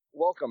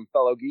welcome,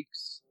 fellow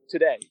geeks.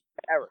 Today,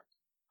 Eric,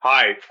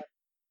 Hi.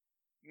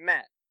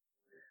 Matt,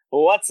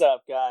 What's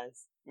up,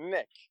 guys?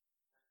 Nick,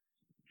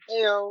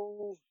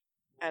 Heyo.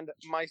 and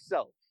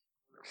myself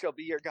shall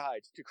be your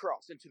guide to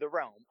cross into the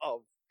realm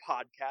of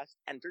podcast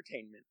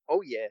entertainment.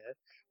 Oh yeah.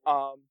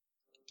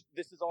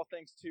 This is all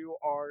thanks to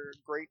our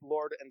great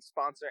Lord and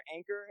sponsor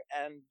Anchor,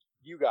 and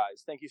you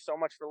guys. Thank you so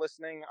much for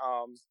listening.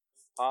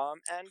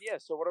 And yeah.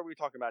 So what are we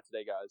talking about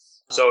today,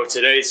 guys? So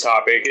today's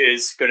topic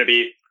is going to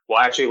be, well,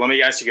 actually, let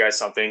me ask you guys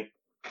something.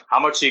 How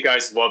much do you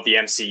guys love the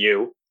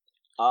MCU?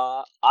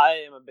 I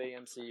am a big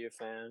MCU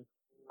fan.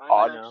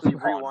 I'm actually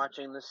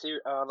rewatching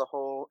the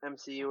whole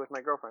MCU with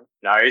my girlfriend.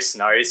 Nice.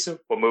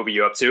 What movie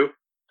you up to?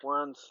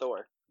 We're on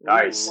Thor.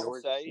 Nice. I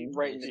want to say,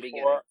 Right in the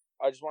beginning.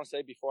 I just want to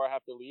say before I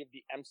have to leave,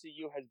 the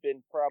MCU has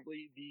been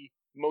probably the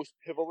most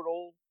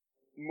pivotal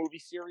movie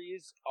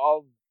series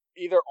of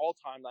either all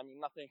time. I mean,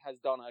 nothing has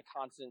done a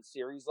constant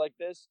series like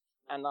this.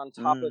 And on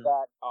top of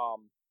that,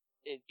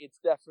 it's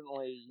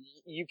definitely,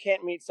 you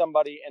can't meet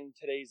somebody in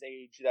today's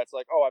age that's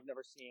like, oh, I've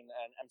never seen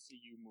an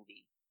MCU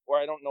movie, or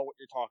I don't know what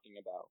you're talking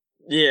about.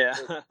 Yeah.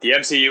 The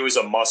MCU is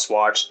a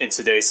must-watch in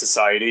today's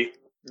society.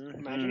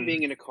 Imagine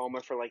being in a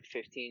coma for like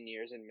 15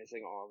 years and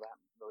missing all of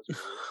those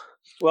movies.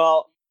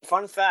 Well,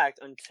 fun fact,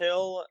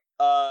 until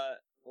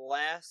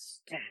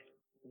last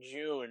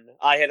June,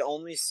 I had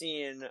only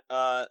seen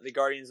the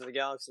Guardians of the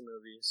Galaxy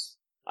movies.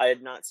 I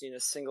had not seen a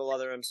single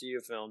other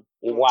MCU film.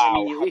 Wow. I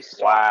mean, you at least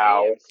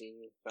saw an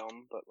MCU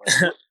film, but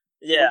like...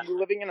 Yeah. Were you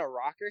living in a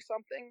rock or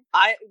something?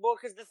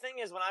 Because the thing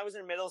is, when I was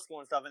in middle school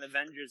and stuff, and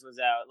Avengers was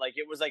out, like,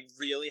 it was, like,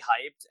 really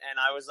hyped, and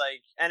I was,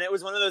 like, and it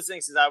was one of those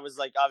things, because I was,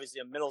 like,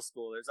 obviously a middle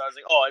schooler, so I was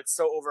like, oh, it's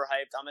so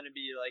overhyped, I'm gonna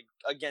be, like,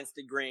 against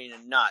the grain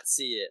and not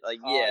see it. Like,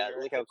 yeah,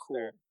 look how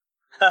cool.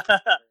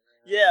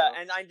 Yeah,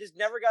 and I just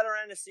never got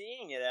around to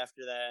seeing it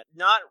after that.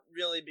 Not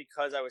really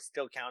because I was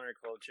still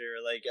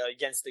counterculture, like,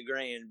 against the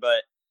grain,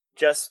 but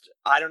just,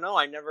 I don't know,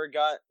 I never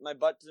got my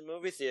butt to the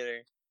movie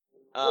theater.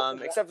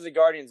 Except for the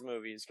Guardians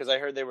movies, because I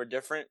heard they were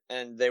different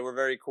and they were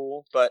very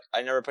cool, but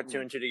I never put two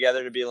and two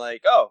together to be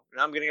like, oh,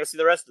 now I'm gonna go see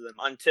the rest of them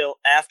until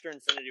after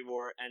Infinity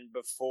War and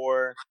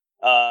before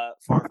Far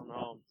From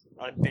Home.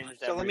 I binged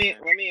So everything.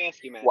 let me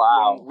ask you, Matt.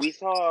 Wow. When we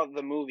saw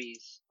the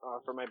movies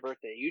for my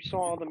birthday, you saw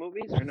all the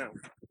movies or no?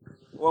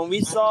 When we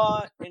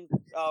saw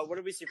what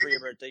did we see for your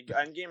birthday?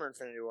 Endgame or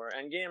Infinity War?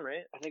 Endgame,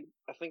 right? I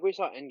think we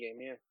saw Endgame,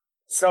 yeah.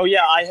 So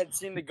yeah, I had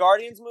seen the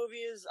Guardians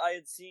movies. I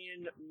had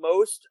seen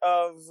most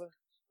of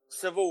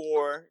Civil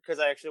War,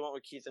 because I actually went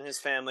with Keith and his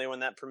family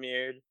when that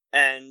premiered,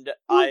 and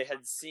I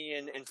had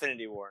seen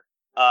Infinity War.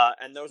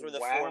 And those were the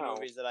four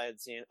movies that I had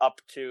seen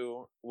up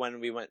to when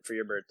we went for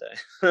your birthday.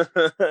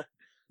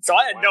 So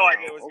I had no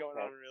idea what was going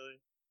on, really.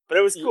 But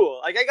it was cool.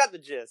 Like, I got the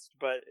gist,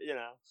 but, you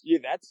know. Yeah,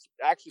 that's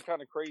actually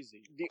kind of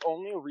crazy. The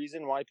only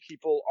reason why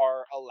people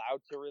are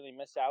allowed to really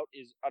miss out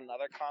is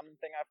another common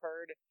thing I've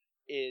heard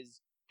is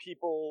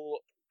people,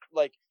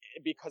 like,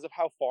 because of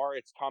how far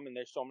it's come and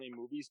there's so many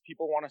movies,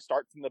 people want to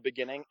start from the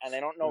beginning and they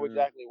don't know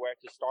exactly where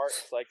to start.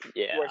 It's like,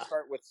 do I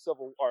start with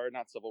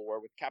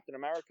with Captain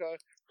America,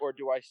 or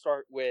do I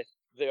start with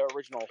the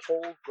original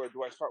Hulk, or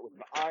do I start with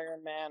the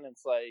Iron Man?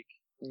 It's like,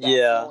 that's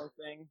the only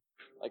thing.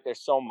 Like, there's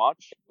so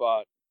much,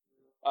 but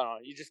I don't know,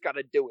 you just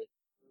gotta do it.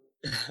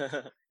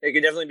 It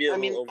could definitely be a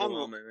little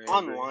overwhelming.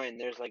 Online,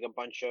 there's like a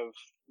bunch of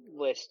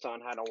lists on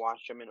how to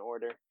watch them in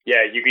order.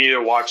 Yeah, you can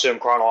either watch them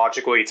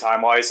chronologically,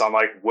 time-wise, on,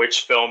 like,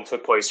 which film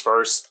took place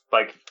first.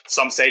 Like,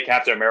 some say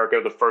Captain America,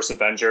 the first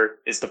Avenger,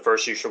 is the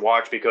first you should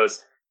watch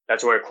because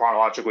that's where it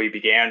chronologically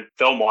began.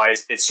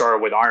 Film-wise, it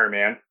started with Iron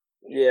Man.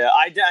 Yeah,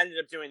 I ended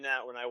up doing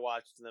that when I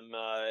watched them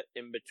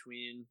in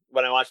between.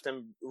 When I watched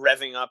them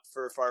revving up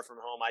for Far From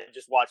Home, I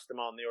just watched them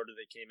all in the order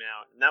they came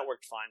out, and that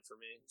worked fine for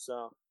me,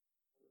 so...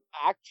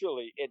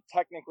 Actually, it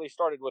technically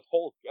started with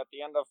Hulk. At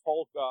the end of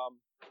Hulk,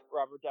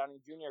 Robert Downey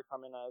Jr.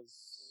 coming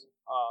as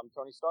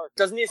Tony Stark.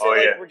 Doesn't he say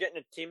we're getting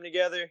a team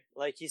together?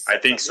 Like he's I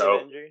think so.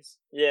 Avengers?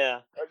 Yeah.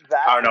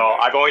 I don't know.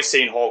 I've only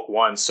seen Hulk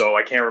once, so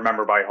I can't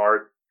remember by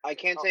heart. I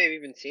can't say I've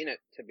even seen it,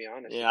 to be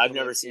honest. Yeah, I've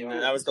never seen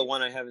that. That was the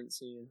one I haven't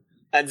seen.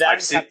 And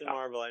that Captain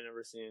Marvel I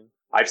never seen.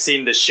 I've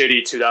seen the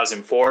shitty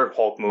 2004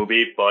 Hulk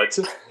movie, but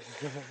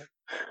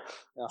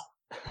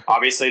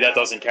obviously that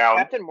doesn't count.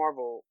 Captain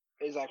Marvel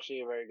is actually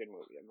a very good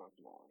movie. I'm not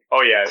gonna lie.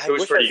 Oh yeah, it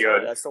was pretty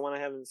good. That's the one I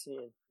haven't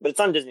seen, but it's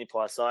on Disney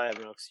Plus, so I have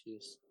no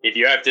excuse. If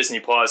you have Disney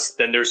Plus,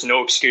 then there's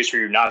no excuse for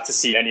you not to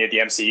see any of the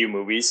MCU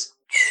movies.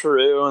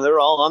 True,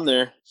 they're all on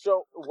there.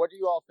 So, what do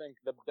you all think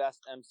the best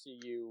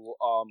MCU,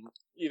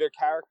 either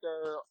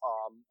character,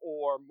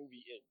 or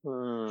movie is?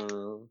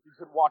 You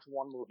could watch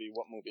one movie.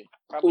 What movie?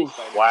 Probably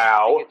Spider-Man.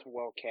 Wow. I think it's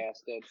well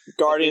casted.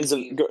 Guardians of...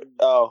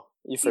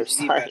 you first.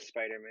 He's the best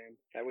Spider-Man.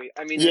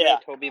 I mean,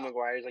 Tobey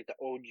Maguire's like the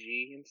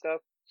OG and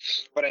stuff,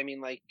 but I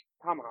mean, like,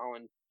 Tom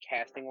Holland,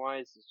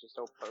 casting-wise, is just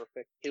so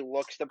perfect. He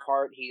looks the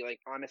part. He, like,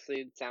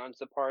 honestly sounds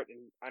the part, and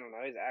I don't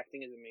know, his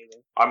acting is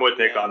amazing. I'm with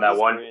Nick on that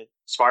one. Great.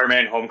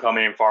 Spider-Man,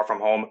 Homecoming, and Far From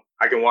Home.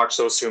 I can watch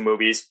those two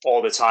movies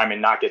all the time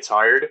and not get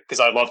tired because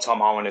I love Tom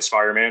Holland as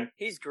Spider-Man.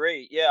 He's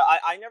great. Yeah,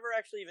 I never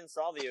actually even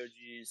saw the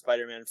OG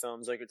Spider-Man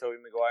films, like with Tobey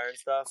Maguire and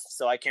stuff,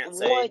 so I can't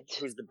say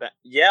who's the best.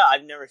 Yeah,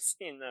 I've never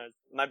seen those.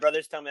 My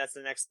brothers tell me that's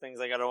the next things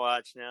I gotta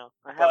watch now.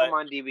 I have them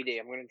on DVD.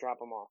 I'm gonna drop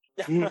them off.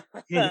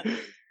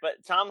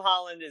 But Tom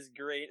Holland is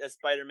great as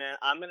Spider-Man.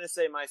 I'm gonna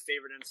say my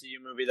favorite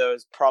MCU movie though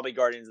is probably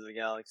Guardians of the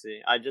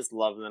Galaxy. I just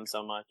love them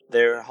so much.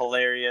 They're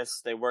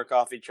hilarious. They work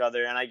off each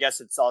other, and I guess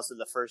it's also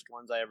the first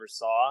ones I ever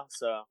saw,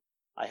 so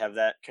I have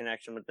that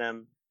connection with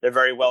them. They're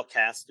very well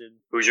casted.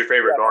 Who's your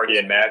favorite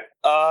Guardian, Matt?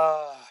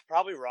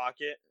 Probably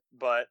Rocket,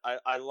 but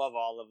I love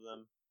all of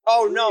them.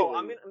 Oh really? No,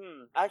 I'm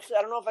gonna actually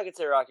I don't know if I could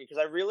say Rocket because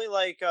I really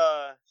like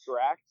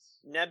Drax,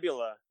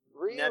 Nebula.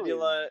 Really?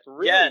 Nebula.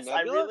 Really? Yes, Nebula?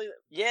 I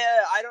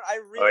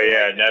really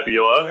like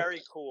Nebula.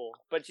 Very cool.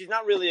 But she's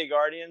not really a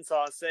Guardian, so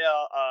I'll say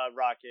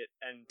Rocket.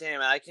 And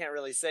damn it, I can't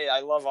really say I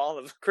love all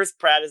of them. Chris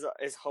Pratt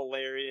is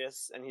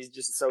hilarious, and he's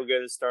just so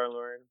good as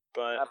Star-Lord.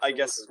 But absolutely. I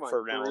guess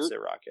for now we'll say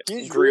Rocket.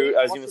 He's Groot, really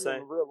I was gonna say.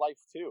 in real life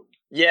too.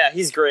 Yeah,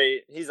 he's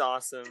great. He's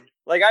awesome.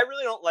 Like, I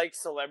really don't like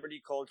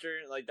celebrity culture.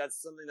 Like, that's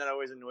something that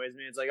always annoys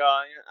me. It's like, oh,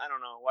 I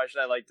don't know. Why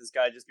should I like this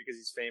guy just because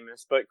he's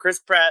famous? But Chris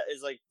Pratt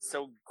is, like,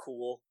 so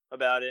cool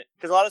about it.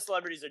 Because a lot of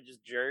celebrities are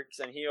just jerks,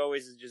 and he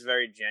always is just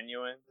very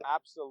genuine.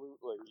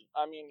 Absolutely.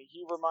 I mean,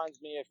 he reminds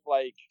me of,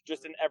 like,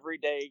 just an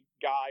everyday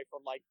guy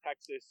from, like,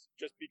 Texas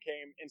just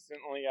became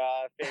instantly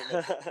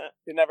famous.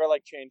 He never,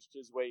 like, changed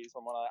his ways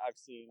from what I've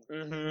seen.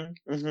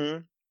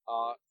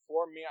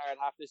 For me, I'd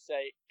have to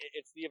say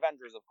it's the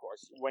Avengers, of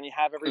course. When you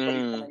have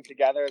everybody coming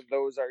together,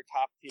 those are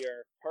top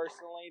tier.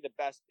 Personally, the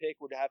best pick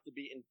would have to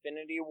be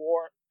Infinity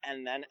War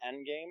and then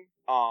Endgame.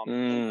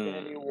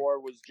 Infinity War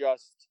was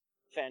just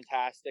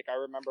fantastic. I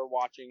remember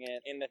watching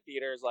it in the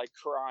theaters, like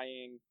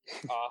crying.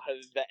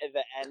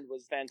 The end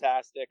was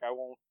fantastic. I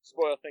won't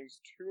spoil things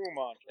too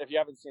much. If you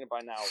haven't seen it by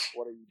now,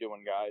 what are you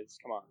doing, guys?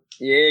 Come on.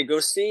 Yeah, go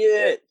see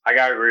it. I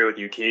gotta agree with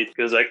you, Keith,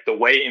 because like the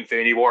way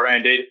Infinity War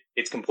ended,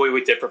 it's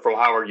completely different from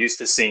how we're used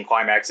to seeing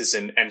climaxes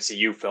in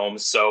MCU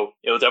films. So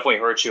it'll definitely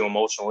hurt you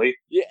emotionally.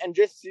 Yeah, and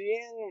just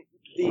seeing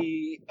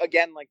the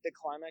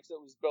climax that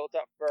was built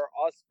up for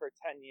us for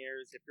 10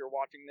 years. If you're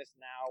watching this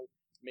now,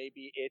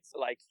 maybe it's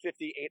like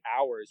 58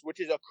 hours,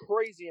 which is a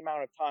crazy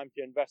amount of time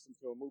to invest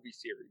into a movie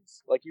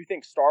series. Like, you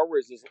think Star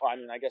Wars is, I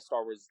mean, I guess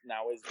Star Wars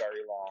now is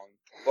very long,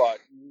 but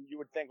you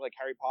would think like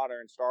Harry Potter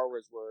and Star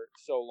Wars were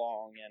so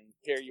long, and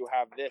here you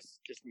have this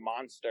just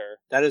monster.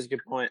 That is a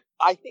good point.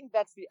 I think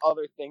that's the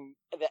other thing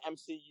the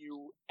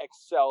MCU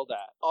excelled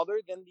at,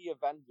 other than the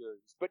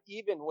Avengers. But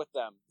even with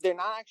them, they're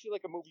not actually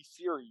like a movie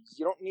series.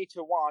 You don't need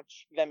to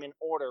watch them in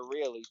order,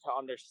 really, to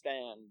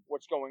understand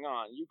what's going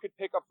on. You could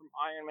pick up from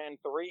Iron Man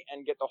 3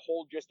 and get the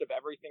whole gist of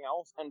everything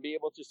else and be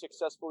able to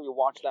successfully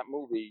watch that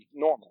movie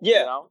normal. Yeah.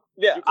 You know?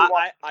 Yeah,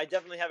 I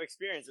definitely have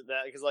experience with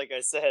that because, like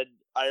I said,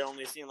 I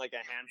only seen like a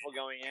handful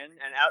going in,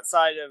 and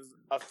outside of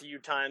a few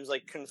times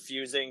like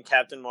confusing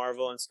Captain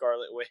Marvel and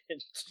Scarlet Witch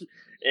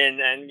in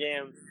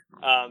Endgame,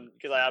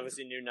 because I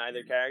obviously knew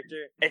neither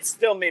character, it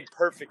still made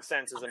perfect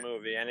sense as a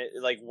movie, and it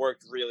like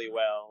worked really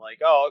well. Like,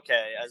 oh,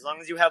 okay, as long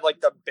as you have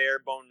like the bare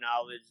bone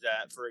knowledge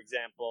that, for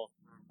example,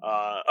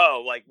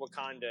 like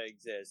Wakanda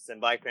exists and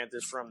Black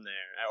Panther's from there,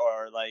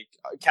 or like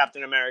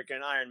Captain America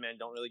and Iron Man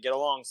don't really get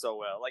along so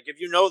well. Like, if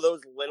you know those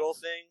little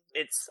things,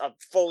 it's a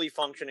fully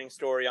functioning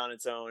story on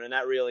its own, and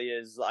that really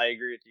is, I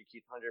agree with you,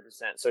 Keith,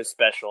 100%. So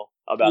special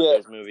about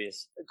those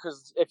movies.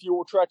 Because if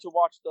you try to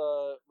watch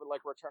the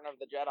Return of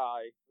the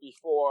Jedi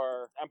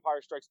before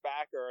Empire Strikes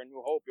Back or A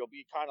New Hope, you'll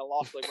be kind of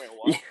lost. Like, wait,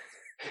 what?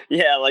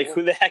 Yeah, like,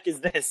 who the heck is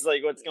this?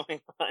 Like, what's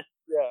going on?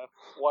 Yeah,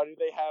 why do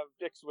they have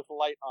dicks with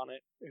light on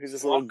it? Who's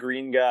this little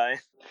green guy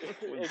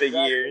with big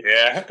ears?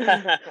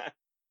 Yeah.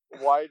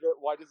 Why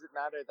does it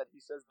matter that he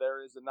says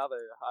there is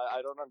another?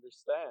 I don't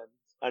understand.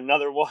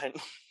 Another one.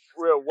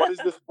 Well, what is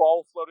this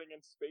ball floating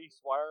in space?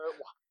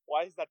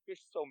 Why is that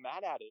fish so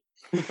mad at it?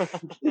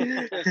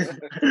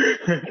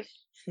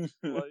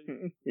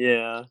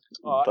 Yeah.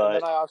 And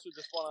then I also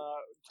just want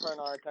to turn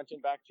our attention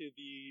back to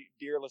the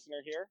dear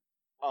listener here.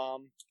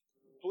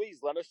 Please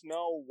let us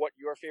know what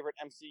your favorite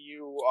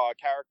MCU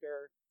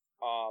character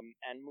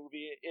and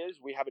movie is.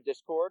 We have a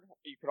Discord.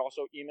 You can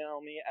also email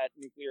me at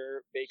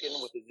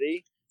nuclearbacon with a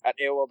Z at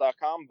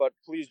AOL.com, but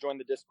please join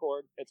the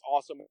Discord. It's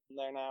awesome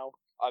there now.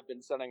 I've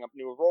been setting up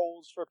new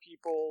roles for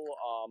people,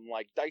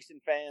 like Dyson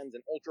fans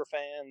and Ultra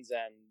fans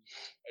and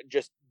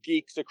just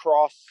geeks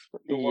across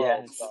the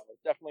world. Yes. So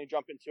definitely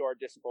jump into our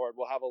Discord.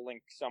 We'll have a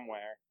link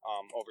somewhere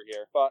over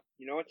here. But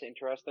you know what's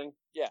interesting?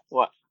 Yeah.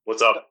 What?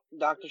 What's up?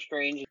 Doctor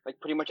Strange, like,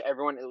 pretty much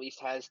everyone at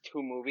least has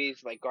 2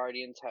 movies. Like,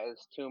 Guardians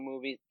has 2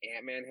 movies.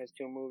 Ant-Man has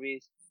 2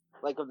 movies.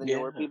 Like, of the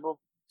newer people.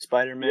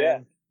 Spider-Man. Yeah.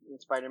 And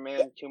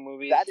Spider-Man, 2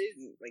 movies. That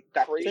is like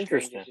Doctor crazy.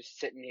 Strange is just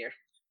sitting here.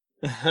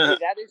 Hey,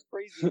 that is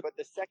crazy, but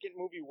the second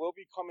movie will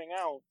be coming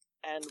out,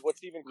 and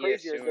what's even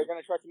crazier is they're going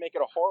to try to make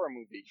it a horror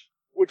movie,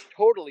 which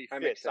totally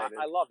fits.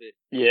 I love it.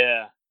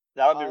 Yeah,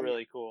 that would be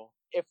really cool.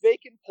 if they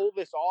can pull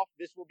this off,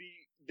 this will be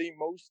the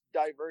most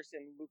diverse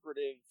and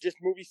lucrative just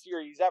movie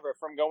series ever.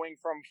 From going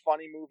from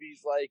funny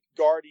movies like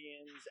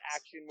Guardians,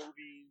 action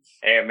movies.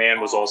 Ant-Man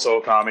was also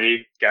a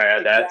comedy. Gotta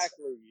add that.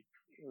 Exactly.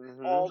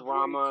 All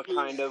drama,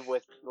 kind of,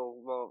 with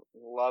the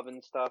love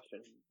and stuff.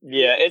 And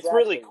yeah, it's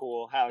really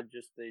cool how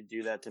just they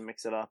do that to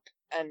mix it up.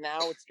 And now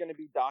it's going to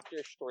be Doctor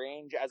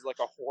Strange as like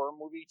a horror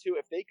movie too.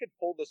 If they could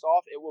pull this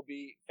off, it will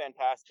be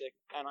fantastic.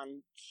 And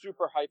I'm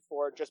super hyped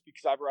for it just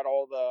because I've read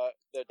all the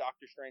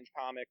Doctor Strange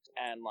comics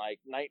and like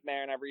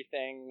Nightmare and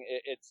everything.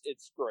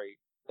 It's great.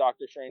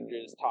 Doctor Strange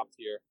is top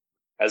tier.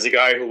 As a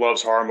guy who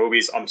loves horror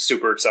movies, I'm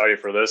super excited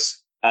for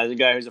this. As a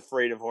guy who's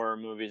afraid of horror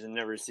movies and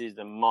never sees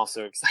them, I'm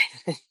also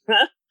excited.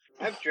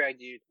 I've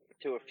dragged you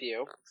to a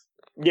few.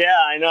 Yeah,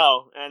 I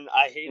know, and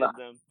I hated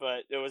them, but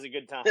it was a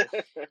good time.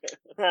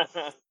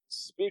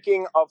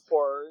 Speaking of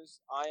horrors,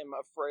 I am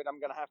afraid I'm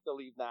going to have to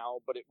leave now,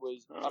 but it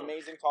was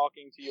amazing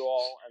talking to you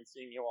all and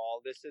seeing you all.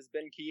 This has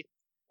been Keith,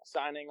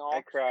 signing off.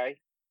 I cry.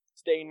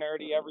 Stay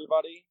nerdy,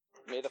 everybody.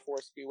 May the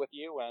force be with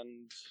you,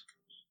 and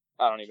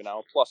I don't even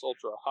know, plus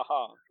ultra,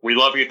 haha. We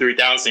love you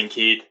 3000,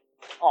 Keith.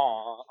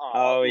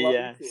 Oh,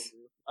 yes.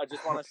 I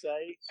just want to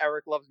say,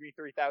 Eric loves me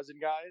 3000,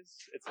 guys.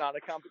 It's not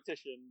a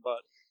competition, but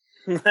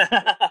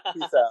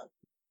peace out.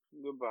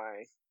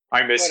 Goodbye.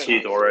 I miss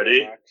Keith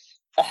already.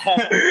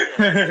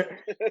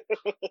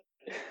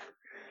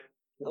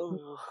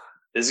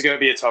 This is going to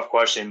be a tough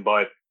question,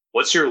 but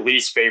what's your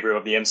least favorite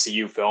of the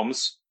MCU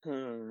films?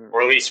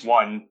 Or at least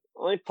one.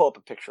 Let me pull up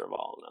a picture of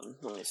all of them.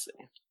 Let me see.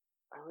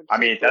 I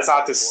mean, that's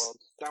not to...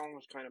 That one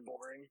was kind of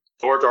boring.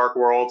 Thor: Dark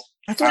World.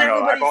 That's what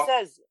everybody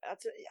says.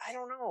 I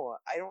don't know.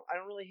 I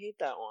don't really hate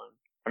that one.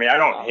 I mean, I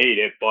don't hate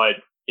it, but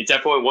it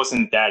definitely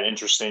wasn't that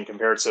interesting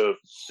compared to,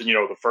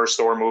 the first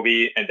Thor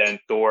movie and then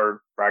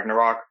Thor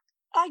Ragnarok.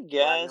 I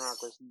guess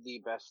Ragnarok was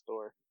the best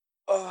Thor.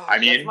 I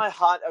mean, my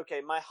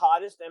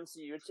hottest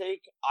MCU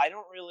take. I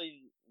don't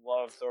really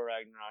love Thor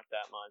Ragnarok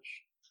that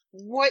much.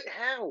 What?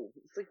 How?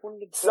 It's like one of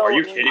the best. Are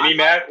you kidding me,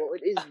 Matt? Well,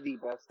 it is the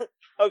best.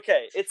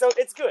 Okay,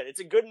 it's good. It's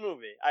a good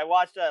movie. I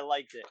watched it. I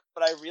liked it,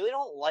 but I really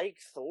don't like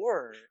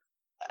Thor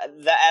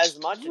as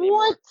much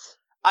anymore. What?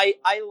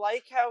 I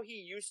like how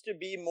he used to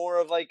be more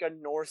of like a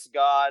Norse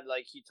god,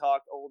 like he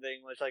talked Old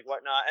English, like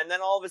whatnot, and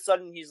then all of a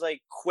sudden he's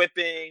like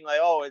quipping, like,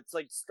 oh, it's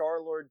like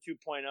Star-Lord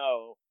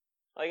 2.0.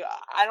 Like,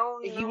 I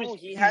don't know.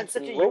 He had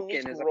such a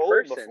unique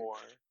role before.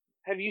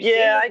 Have you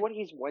seen what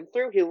he's went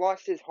through? He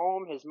lost his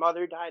home. His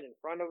mother died in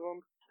front of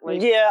him.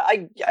 Like, yeah,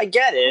 I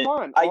get it. Come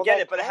on, I get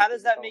it, but how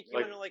does that make you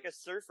into like a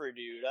surfer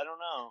dude? I don't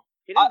know.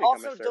 I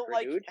also don't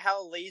like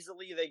how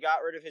lazily they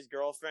got rid of his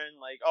girlfriend.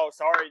 Like, oh,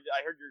 sorry,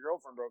 I heard your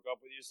girlfriend broke up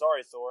with you.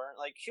 Sorry, Thor.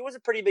 Like, she was a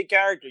pretty big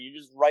character. You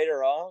just write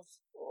her off.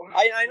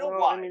 I know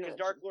why, because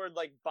Dark Lord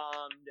like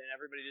bombed and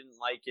everybody didn't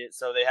like it,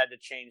 so they had to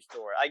change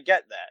Thor. I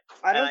get that.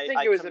 I don't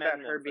think it was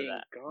about her being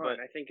gone. But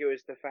I think it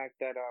was the fact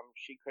that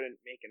she couldn't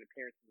make an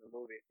appearance in the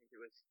movie. I think it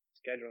was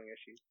scheduling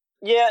issues.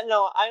 Yeah,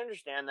 no, I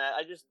understand that.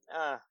 I just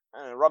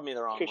rubbed me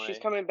the wrong way. Because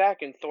she's coming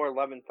back in Thor: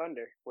 Love and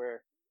Thunder,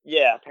 where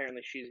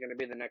apparently she's going to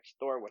be the next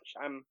Thor, which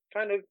I'm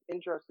kind of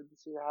interested to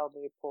see how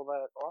they pull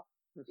that off.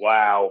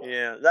 Wow.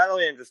 Yeah, that'll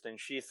be interesting.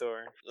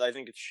 She-Thor. I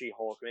think it's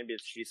She-Hulk. Maybe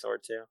it's She-Thor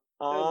too.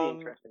 That'll be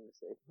interesting to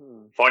see.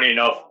 Funny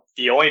enough,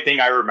 the only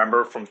thing I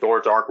remember from Thor: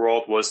 Dark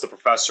World was the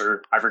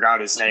professor. I forgot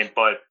his name,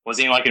 but was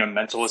he like in a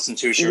mental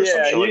institution or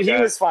something like that? Yeah,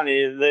 he was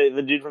funny.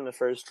 The dude from the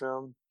first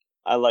film.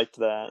 I liked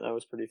that. That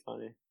was pretty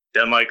funny.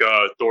 Then like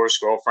Thor's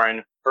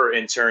girlfriend, her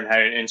intern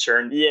had an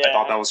intern. Yeah. I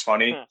thought that was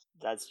funny.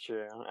 That's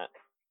true.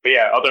 But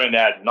yeah, other than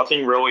that,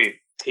 nothing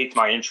really piqued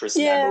my interest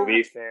in that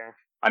movie. Fair.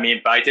 I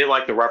mean, but I did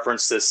like the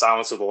reference to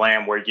Silence of the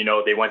Lamb where,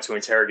 they went to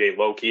interrogate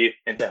Loki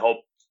and to help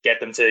get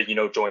them to,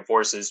 join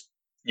forces,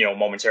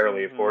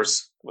 momentarily, of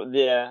course. Well,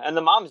 yeah, and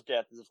the mom's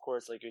death is, of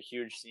course, like a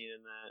huge scene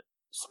in that.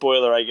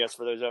 Spoiler, I guess,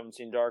 for those who haven't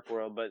seen Dark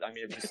World, but I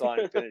mean, if you saw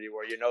Infinity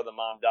War, the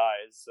mom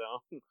dies,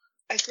 so.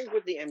 I think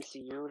with the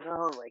MCU,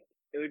 though, like,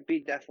 it would be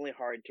definitely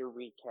hard to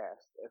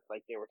recast if,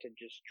 like, they were to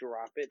just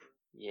drop it.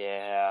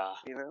 Yeah.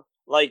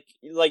 Like,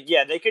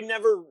 they could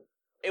never...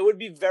 It would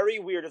be very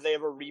weird if they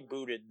ever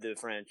rebooted the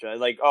franchise.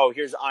 Like, oh,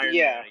 here's Iron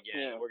Man again.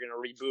 Yeah. We're going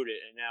to reboot it,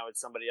 and now it's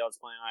somebody else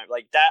playing Iron Man.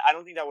 Like, that, I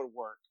don't think that would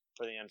work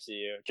for the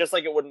MCU. Just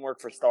like it wouldn't work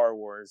for Star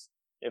Wars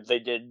if they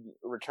did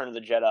Return of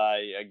the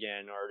Jedi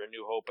again or The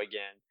New Hope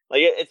again.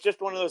 Like, it's just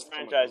one of those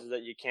franchises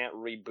that you can't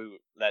reboot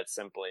that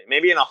simply.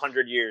 Maybe in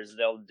 100 years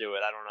they'll do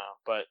it. I don't know.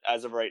 But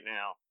as of right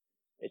now,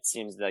 it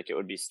seems like it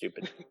would be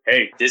stupid.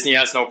 Hey, Disney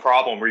has no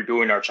problem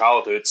rebooting our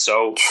childhood,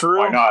 so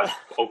why not?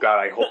 Oh, God,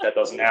 I hope that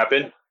doesn't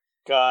happen.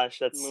 Gosh,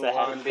 that's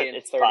Mulan sad. Being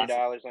it's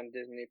 $30 on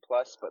Disney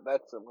Plus, but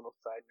that's a little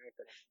side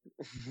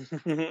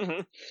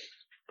note.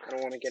 I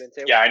don't want to get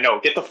into it. Yeah, I know.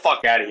 Get the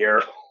fuck out of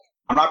here.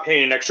 I'm not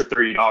paying an extra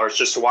 $30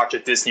 just to watch a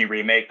Disney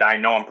remake that I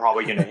know I'm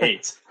probably going to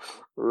hate.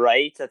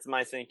 Right? That's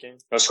my thinking.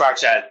 No,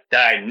 scratch that.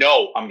 That I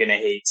know I'm going to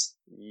hate.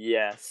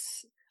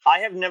 Yes. I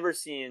have never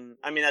seen...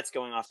 I mean, that's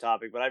going off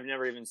topic, but I've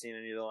never even seen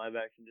any of the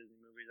live-action Disney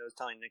movies. I was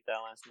telling Nick that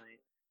last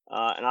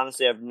night. And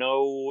honestly, I have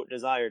no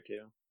desire to.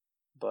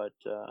 But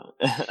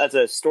that's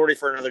a story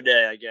for another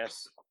day, I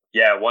guess.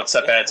 Yeah, one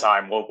step at a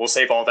time. We'll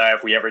save all that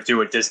if we ever do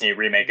a Disney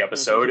remake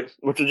episode.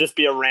 Which will just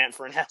be a rant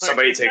for an hour.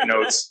 Somebody take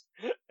notes.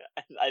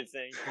 I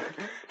think.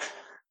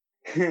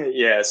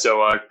 Yeah,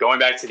 so going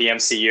back to the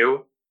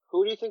MCU.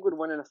 Who do you think would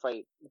win in a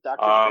fight,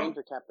 Doctor Strange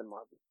or Captain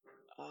Marvel?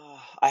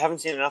 I haven't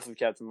seen enough of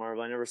Captain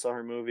Marvel. I never saw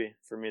her movie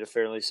for me to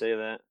fairly say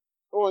that.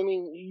 Oh, I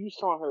mean, you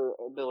saw her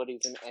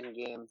abilities in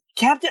Endgame.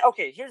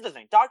 Okay, here's the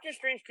thing. Doctor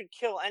Strange could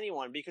kill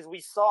anyone because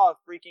we saw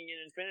freaking in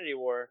Infinity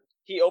War.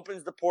 He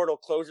opens the portal,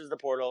 closes the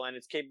portal, and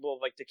it's capable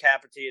of, like,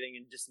 decapitating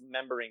and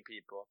dismembering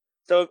people.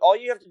 So all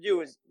you have to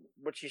do is,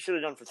 which he should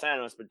have done for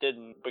Thanos, but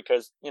didn't,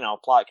 because,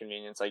 plot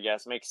convenience, I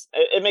guess.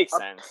 It makes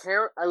sense.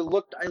 I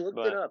looked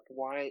it up,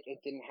 why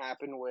it didn't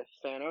happen with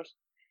Thanos.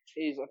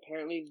 Is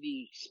apparently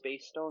the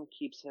Space Stone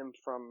keeps him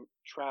from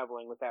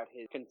traveling without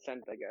his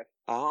consent, I guess.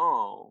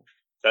 Oh.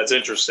 That's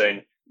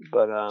interesting.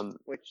 But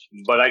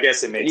I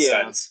guess it makes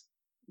sense.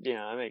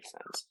 Yeah, it makes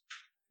sense.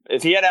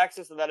 If he had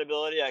access to that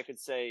ability, I could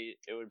say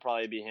it would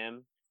probably be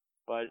him.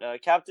 But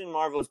Captain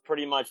Marvel is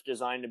pretty much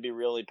designed to be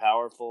really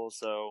powerful,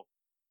 so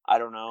I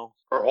don't know.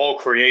 Her whole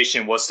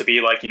creation was to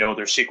be like,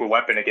 their secret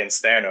weapon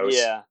against Thanos.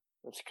 Yeah,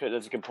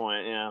 that's a good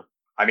point, yeah.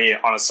 I mean,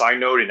 on a side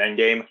note, in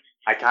Endgame,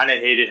 I kind of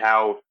hated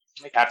how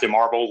Captain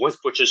Marvel would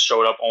just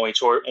showed up only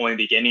the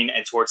beginning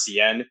and towards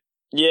the end.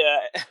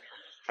 Yeah.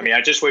 I mean,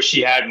 I just wish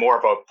she had more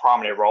of a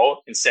prominent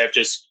role instead of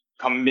just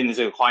coming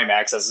into the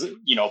climax as,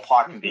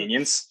 plot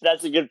convenience.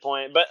 That's a good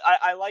point. But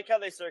I like how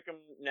they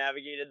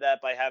circumnavigated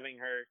that by having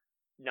her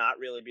not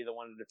really be the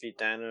one to defeat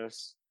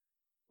Thanos.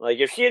 Like,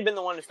 if she had been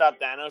the one to stop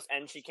Thanos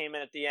and she came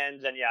in at the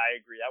end, then yeah, I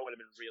agree. That would have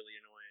been really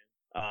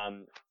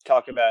annoying.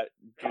 Talk about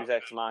Deus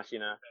Ex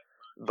Machina.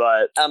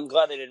 But I'm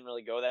glad they didn't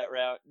really go that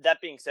route.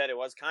 That being said, it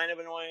was kind of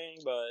annoying,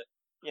 but,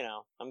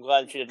 I'm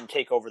glad she didn't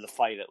take over the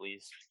fight at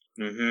least.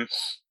 Mm-hmm.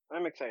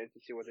 I'm excited to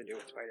see what they do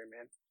with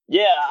Spider-Man.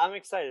 Yeah, I'm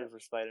excited for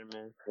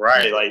Spider-Man.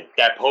 Right, like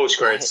that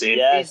post-credit scene.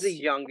 Yes. He's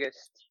the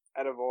youngest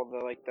out of all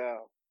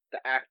the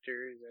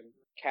actors and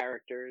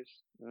characters.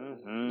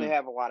 Mm-hmm. They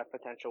have a lot of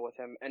potential with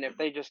him. And if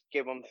they just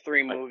give him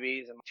 3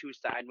 movies and 2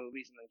 side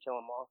movies and then kill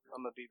him off,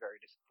 I'm going to be very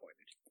disappointed.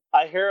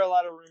 I hear a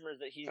lot of rumors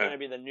that he's going to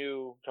be the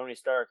new Tony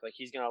Stark. Like,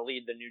 he's going to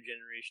lead the new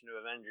generation of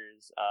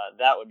Avengers.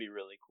 That would be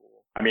really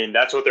cool. I mean,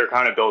 that's what they're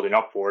kind of building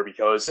up for,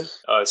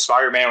 because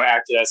Spider-Man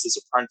acted as his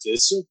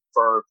apprentice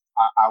for,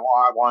 I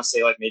want to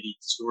say, like, maybe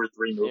 2 or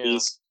 3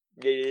 movies.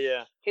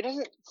 Yeah. He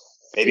doesn't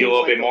maybe a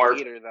little bit more.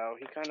 Leader, though.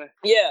 He kind of...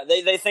 Yeah,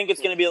 they think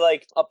it's going to be,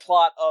 like, a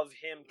plot of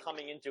him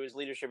coming into his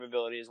leadership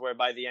abilities, where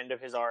by the end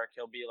of his arc,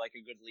 he'll be, like,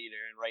 a good leader,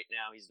 and right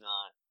now he's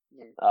not.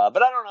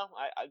 But I don't know.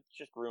 I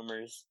just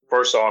rumors.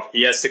 First off,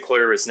 he has to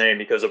clear his name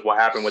because of what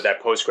happened with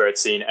that post-credit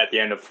scene at the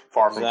end of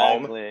Far From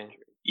Home.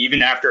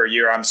 Even after a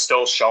year, I'm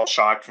still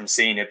shell-shocked from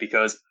seeing it,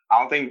 because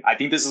I think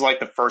this is like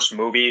the first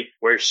movie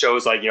where it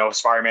shows, like,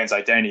 Spider-Man's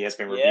identity has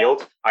been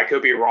revealed. I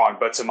could be wrong,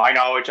 but to my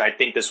knowledge, I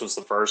think this was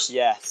the first.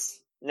 Yes.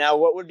 Now,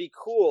 what would be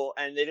cool,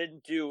 and they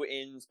didn't do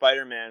in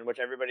Spider-Man, which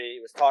everybody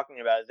was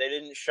talking about, is they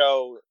didn't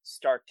show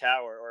Stark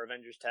Tower or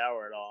Avengers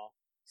Tower at all.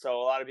 So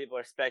a lot of people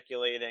are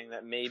speculating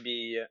that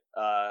maybe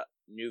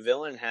New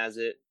Villain has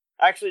it.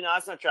 Actually, no,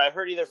 that's not true. I've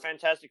heard either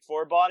Fantastic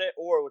Four bought it,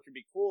 or, which would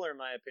be cooler in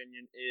my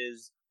opinion,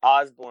 is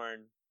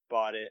Osborn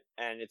bought it.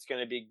 And it's going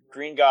to be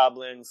Green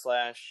Goblin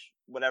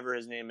 / whatever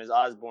his name is,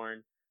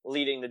 Osborn,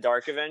 leading the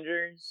Dark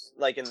Avengers,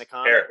 like in the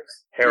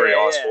comics. Harry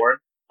Osborn.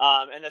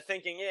 And the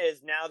thinking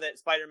is, now that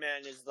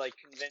Spider-Man is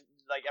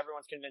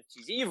everyone's convinced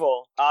he's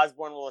evil,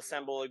 Osborn will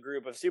assemble a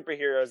group of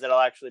superheroes that'll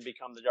actually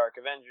become the Dark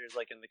Avengers,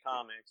 like in the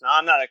comics. Now,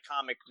 I'm not a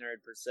comic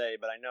nerd per se,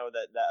 but I know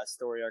that a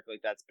story arc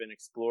like that's been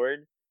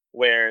explored,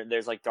 where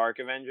there's like Dark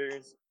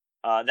Avengers.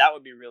 That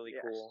would be really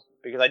cool,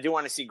 because I do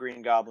want to see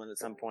Green Goblin at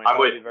some point. That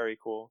would be very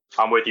cool.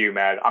 I'm with you,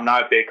 Matt. I'm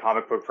not a big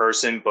comic book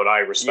person, but I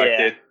respect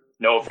it.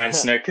 No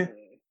offense, Nick.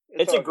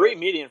 It's a great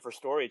medium for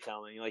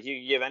storytelling. Like, you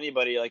can give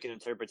anybody like an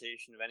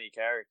interpretation of any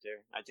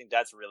character. I think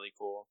that's really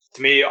cool.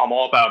 To me, I'm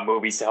all about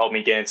movies to help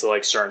me get into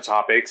like certain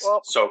topics.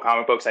 Well, so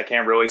comic books, I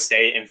can't really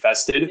stay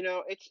invested.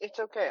 It's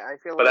okay. I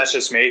feel. But that's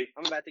just me.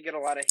 I'm about to get a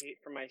lot of hate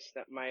for my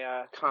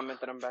comment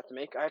that I'm about to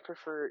make. I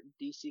prefer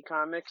DC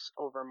comics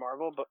over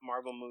Marvel, but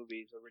Marvel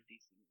movies over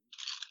DC.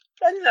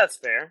 I think that's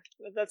fair.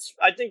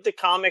 I think the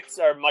comics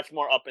are much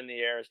more up in the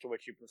air as to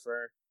which you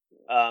prefer.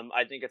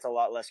 I think it's a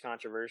lot less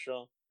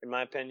controversial, in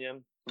my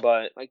opinion.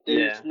 But like,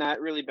 there's not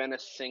really been a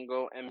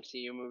single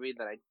MCU movie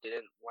that I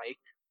didn't like.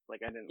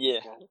 Like, I didn't. Yeah.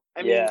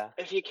 I mean,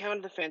 if you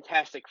count the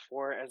Fantastic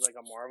Four as like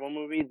a Marvel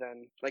movie,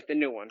 then like the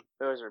new one,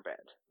 those are bad.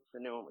 The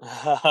new one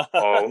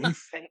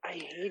was and I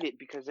hate it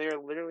because they're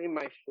literally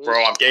my favorite.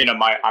 Bro,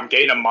 I'm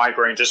getting a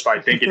migraine just by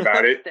thinking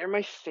about it. They're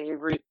my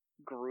favorite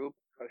group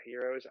of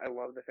heroes. I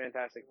love the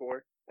Fantastic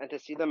Four, and to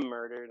see them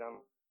murdered on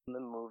the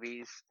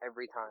movies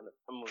every time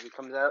a movie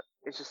comes out,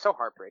 it's just so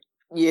heartbreaking.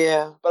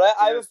 Yeah, but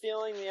I have a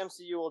feeling the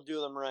MCU will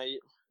do them right.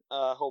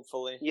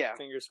 Hopefully. Yeah.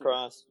 Fingers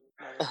crossed.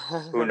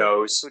 Who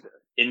knows?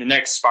 In the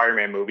next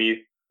Spider-Man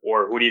movie,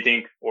 or who do you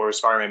think, or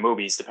Spider-Man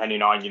movies,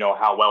 depending on,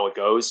 how well it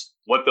goes?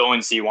 What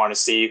villains do you want to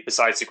see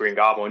besides the Green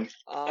Goblin?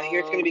 I hear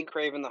it's going to be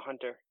Kraven the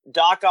Hunter.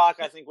 Doc Ock,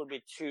 I think, would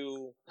be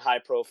too high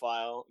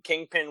profile.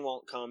 Kingpin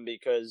won't come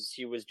because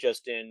he was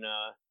just in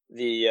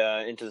the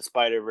Into the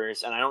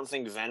Spider-Verse, and I don't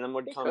think Venom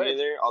would come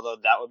either, although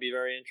that would be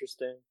very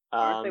interesting.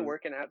 Aren't they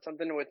working out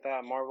something with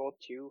Marvel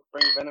to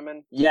bring Venom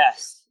in?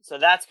 Yes, so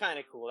that's kind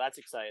of cool. That's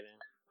exciting.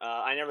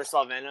 I never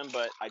saw Venom,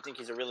 but I think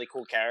he's a really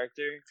cool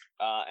character,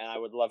 and I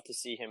would love to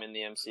see him in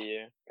the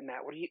MCU. And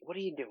Matt, what are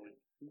you doing?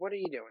 What are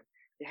you doing?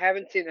 You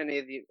haven't seen any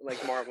of the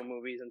Marvel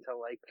movies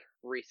until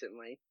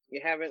recently.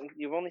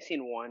 You've only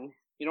seen one.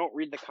 You don't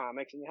read the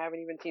comics, and you haven't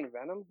even seen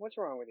Venom. What's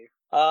wrong with you?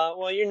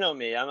 Well, you know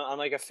me. I'm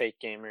like a fake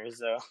gamer,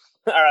 so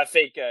or a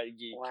fake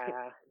geek.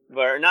 Wow.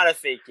 But not a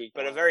fake geek,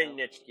 but a very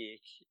niche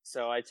geek.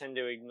 So I tend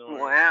to ignore.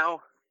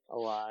 Wow. A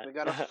lot. We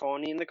got a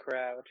phony in the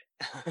crowd.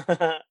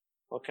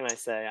 What can I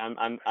say?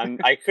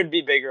 I could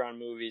be bigger on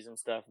movies and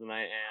stuff than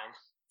I am,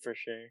 for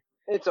sure.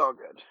 It's all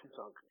good.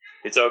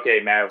 It's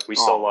okay, Matt. We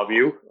still love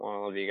you. Well, I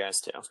love you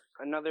guys too.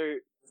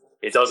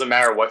 It doesn't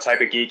matter what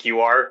type of geek you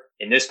are.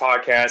 In this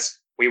podcast,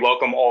 we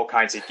welcome all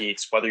kinds of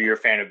geeks. Whether you're a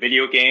fan of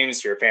video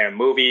games, you're a fan of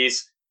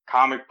movies,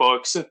 comic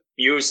books,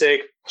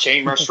 music,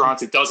 chain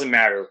restaurants, it doesn't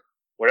matter.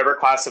 Whatever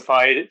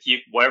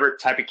whatever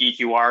type of geek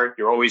you are,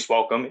 you're always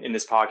welcome in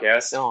this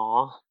podcast.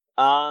 Aww.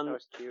 That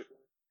was cute.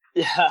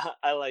 Yeah,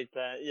 I like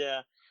that.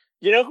 Yeah.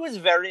 You know who's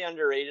very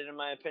underrated in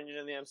my opinion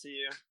in the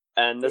MCU?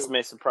 And this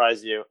may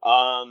surprise you.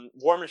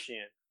 War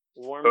Machine.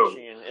 War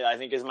Machine, I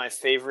think, is my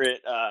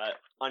favorite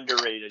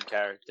underrated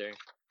character.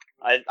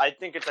 I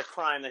think it's a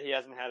crime that he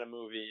hasn't had a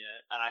movie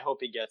yet, and I hope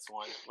he gets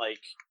one.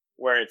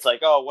 Where it's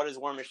what does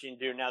War Machine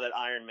do now that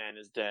Iron Man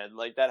is dead?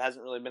 That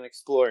hasn't really been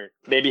explored.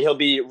 Maybe he'll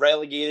be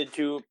relegated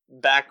to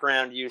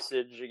background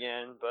usage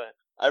again, but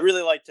I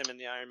really liked him in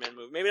the Iron Man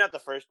movie. Maybe not the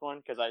first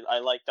one, because I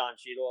like Don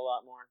Cheadle a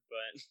lot more,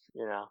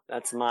 but,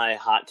 that's my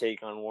hot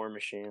take on War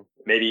Machine.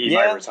 Maybe he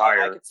might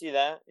retire. I could see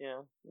that,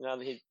 Now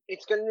that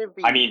it's going to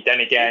be... I mean, then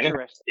again,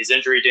 his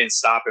injury didn't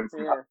stop him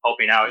from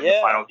helping out in the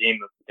final game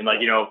in,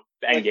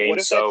 Endgame,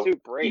 so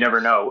you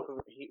never know.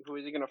 Who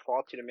is he going to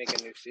fall to make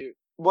a new suit?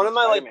 One of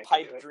my,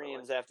 pipe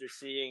dreams after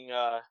seeing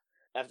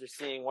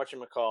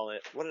whatchamacallit,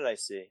 what did I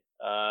see?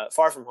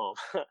 Far From Home.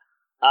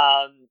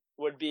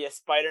 Would be a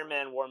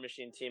Spider-Man War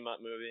Machine team-up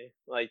movie.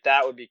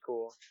 That would be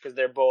cool. Because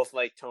they're both,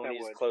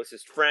 Tony's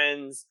closest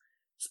friends.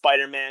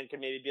 Spider-Man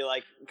could maybe be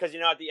because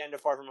at the end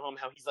of Far From Home,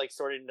 how he's,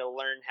 starting to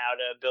learn how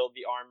to build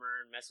the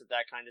armor and mess with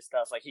that kind of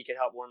stuff. He could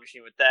help War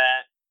Machine with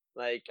that.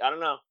 I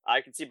don't know.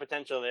 I could see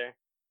potential there.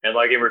 And,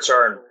 in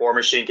return, War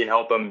Machine can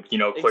help him,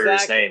 clear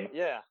his name.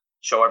 Yeah.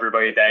 Show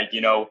everybody that,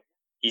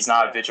 he's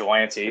not a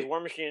vigilante.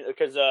 War Machine,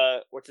 because,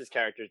 what's his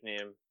character's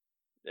name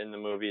in the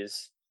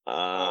movies?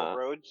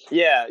 Rhodes?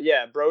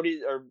 Yeah,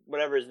 Brody, or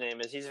whatever his name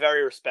is. He's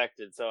very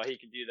respected, so he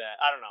could do that.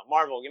 I don't know.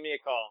 Marvel, give me a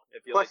call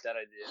if you like that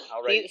idea.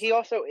 I'll write he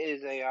also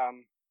is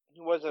he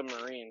was a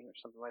Marine or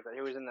something like that. He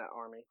was in that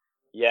army.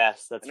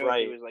 Yes, that's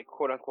right. He was,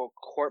 quote-unquote,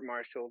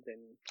 court-martialed in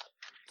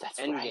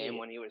Endgame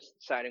when he was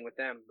siding with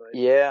them. But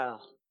yeah.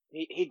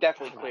 He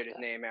definitely cleared his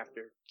name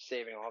after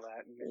saving all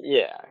that.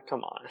 Yeah,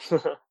 come on.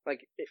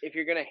 If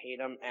you're gonna hate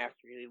him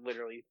after he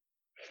literally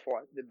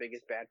fought the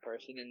biggest bad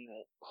person in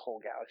the whole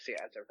galaxy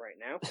as of right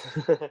now,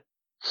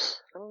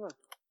 I don't know.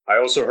 I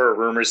also heard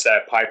rumors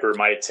that Piper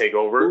might take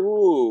over.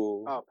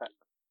 Ooh. Oh,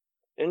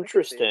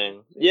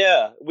 interesting.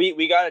 Yeah,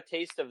 we got a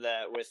taste of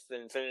that with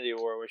Infinity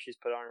War, where she's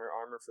put on her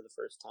armor for the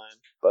first time.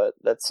 But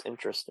that's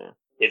interesting.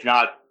 If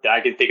not,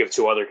 I can think of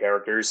two other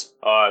characters.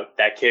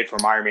 That kid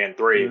from Iron Man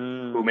 3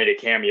 who made a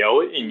cameo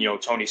in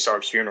Tony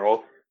Stark's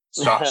funeral.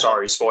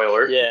 Sorry,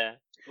 spoiler. Yeah.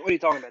 What are you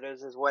talking about? It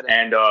was his wedding.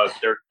 And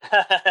they're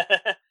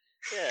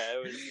yeah,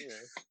 it was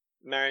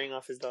marrying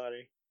off his daughter.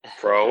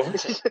 Bro,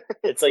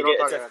 it's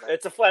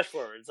a flash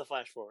forward. It's a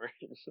flash forward.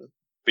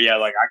 But yeah,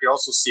 I could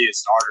also see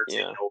his daughter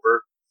taking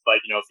over.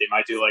 If they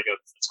might do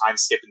a time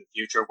skip in the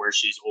future where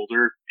she's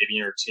older, maybe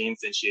in her teens,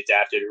 and she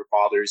adapted her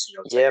father's,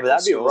 Yeah, but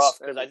that'd be rough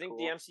because I think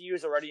the MCU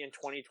is already in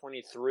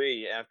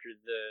 2023 after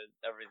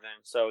the everything,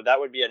 so that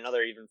would be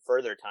another even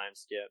further time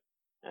skip,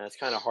 and it's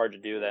kind of hard to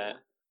do that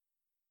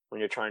when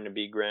you're trying to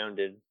be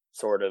grounded,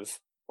 sort of.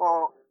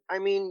 Well, I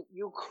mean,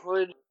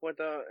 what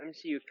the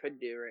MCU could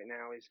do right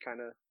now is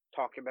kind of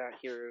talk about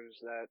heroes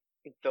that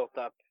built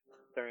up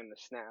during the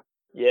snap.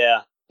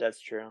 Yeah,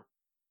 that's true.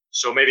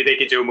 So maybe they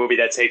could do a movie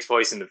that takes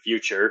place in the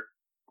future.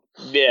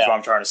 Yeah. Is what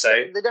I'm trying to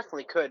say. They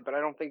definitely could, but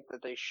I don't think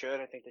that they should.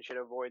 I think they should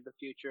avoid the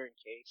future in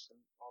case and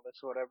all this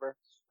whatever.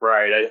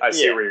 Right, I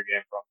see where you're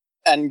getting from.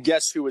 And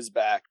guess who is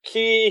back?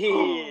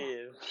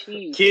 Keith!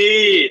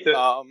 Keith!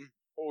 Oh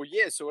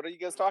yeah, so what are you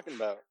guys talking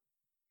about?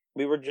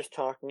 We were just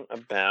talking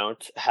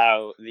about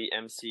how the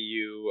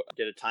MCU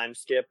did a time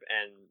skip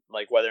and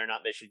whether or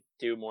not they should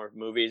do more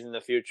movies in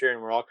the future,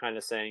 and we're all kind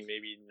of saying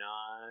maybe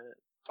not.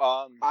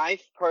 I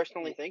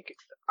personally think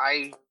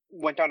I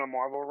went on a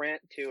Marvel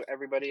rant to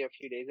everybody a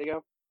few days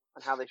ago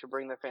on how they should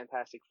bring the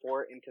Fantastic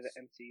Four into the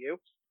MCU,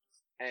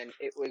 and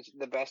it was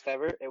the best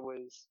ever. It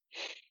was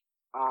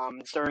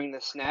during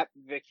the snap,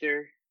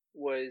 Victor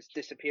was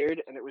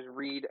disappeared, and it was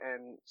Reed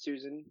and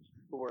Susan,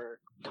 who were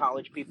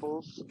college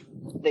peoples.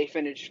 They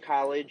finished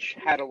college,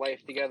 had a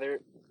life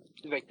together.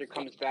 Victor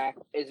comes back,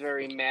 is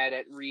very mad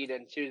at Reed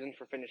and Susan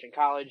for finishing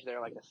college.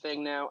 They're like a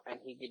thing now, and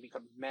he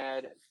becomes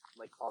mad,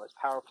 like all this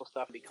powerful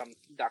stuff, becomes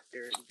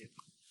Dr.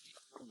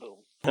 Boom.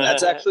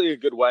 That's actually a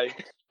good way.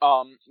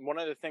 One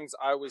of the things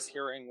I was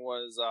hearing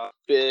was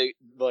the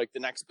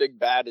next big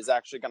bad is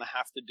actually going to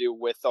have to do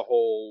with the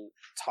whole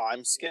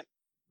time skip.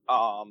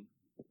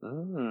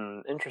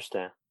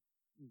 Interesting.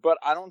 But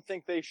I don't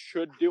think they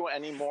should do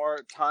any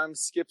more time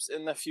skips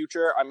in the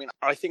future. I mean,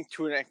 I think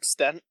to an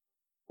extent,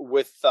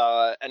 with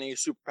any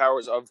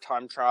superpowers of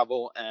time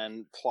travel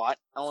and plot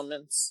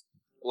elements,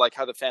 like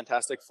how the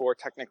Fantastic Four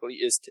technically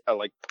is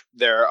like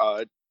their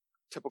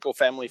typical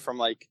family from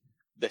like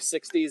the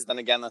 60s. Then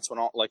again, that's when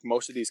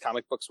most of these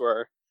comic books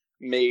were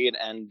made,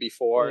 and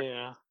before,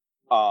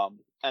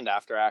 and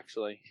after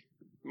actually.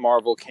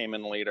 Marvel came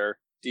in later.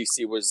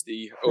 DC was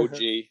the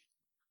OG,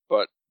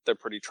 but they're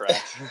pretty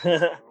trash.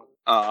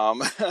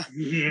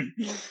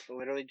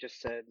 Literally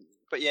just said,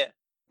 but yeah.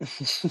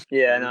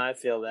 Yeah, no, I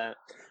feel that.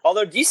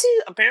 Although DC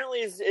apparently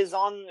is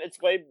on its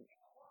way,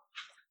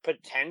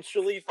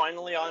 potentially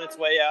finally on its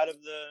way out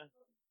of the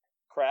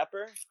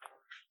crapper.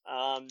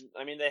 I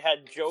mean, they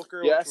had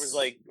Joker, which was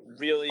like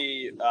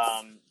really,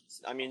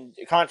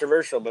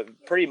 controversial, but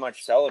pretty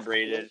much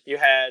celebrated. You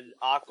had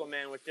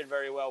Aquaman, which did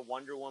very well.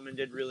 Wonder Woman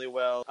did really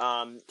well.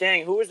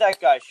 Who was that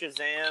guy?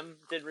 Shazam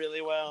did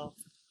really well.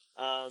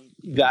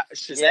 That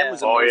Shazam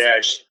was amazing. Oh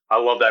yeah, I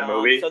love that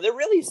movie. So they're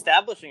really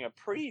establishing a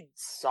pretty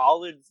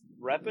solid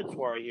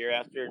repertoire here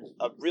after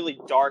a really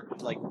dark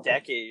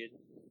decade.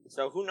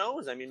 So who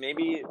knows? I mean,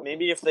 maybe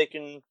if they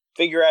can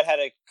figure out how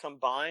to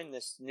combine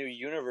this new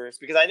universe,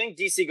 because I think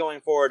DC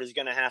going forward is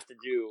going to have to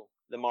do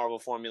the Marvel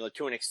formula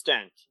to an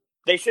extent.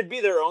 They should be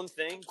their own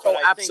thing. But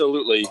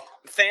absolutely.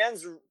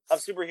 Fans of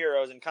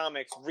superheroes and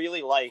comics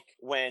really like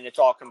when it's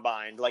all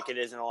combined, like it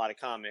is in a lot of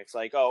comics.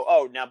 Like,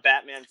 now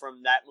Batman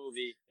from that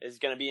movie is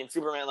going to be in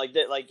Superman,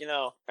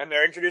 and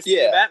they're introducing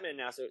new Batman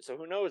now. So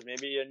who knows?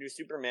 Maybe a new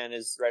Superman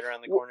is right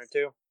around the corner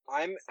too.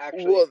 I'm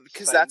actually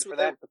because that's what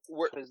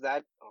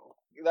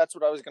that's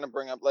what I was going to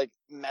bring up. Like,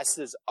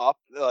 messes up,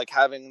 like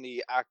having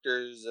the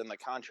actors and the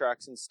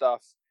contracts and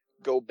stuff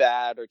go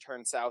bad or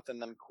turn south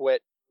and then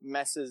quit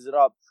messes it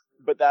up.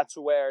 But that's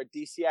where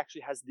DC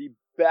actually has the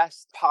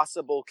best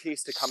possible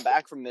case to come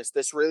back from this.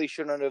 This really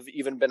shouldn't have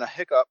even been a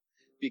hiccup,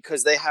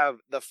 because they have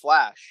the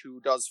Flash, who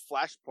does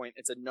Flashpoint.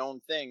 It's a known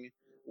thing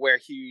where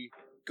he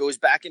goes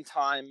back in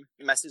time,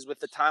 messes with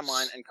the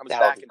timeline, and comes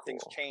back, and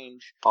things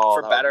change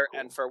for better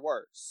and for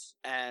worse.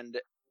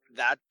 And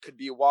that could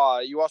be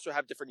why. You also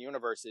have different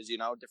universes,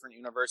 different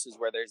universes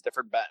where there's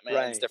different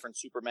Batmans, different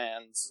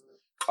Supermans,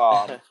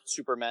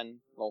 Supermen,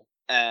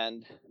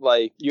 and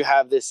you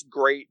have this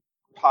great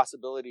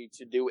possibility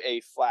to do a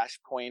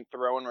Flashpoint,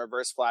 throw in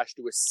Reverse Flash,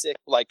 do a sick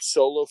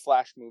solo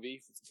Flash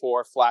movie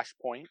for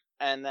Flashpoint,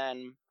 and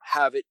then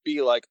have it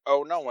be like,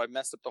 oh no, I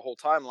messed up the whole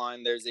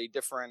timeline, there's a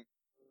different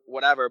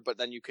whatever, but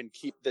then you can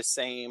keep the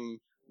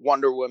same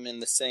Wonder Woman,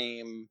 the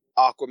same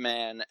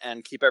Aquaman,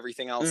 and keep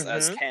everything else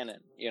as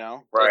canon,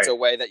 Right. It's a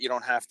way that you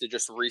don't have to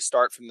just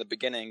restart from the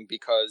beginning,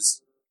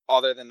 because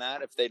other than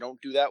that, if they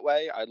don't do that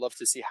way, I'd love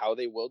to see how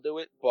they will do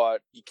it,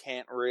 but you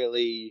can't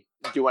really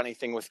do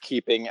anything with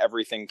keeping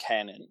everything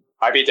canon.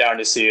 I'd be down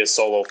to see a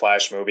solo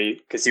Flash movie,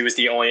 because he was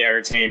the only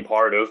entertaining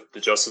part of the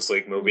Justice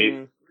League movie.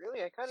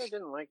 Really? I kind of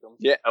didn't like him.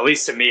 Yeah. At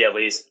least to me, at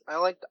least. I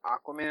liked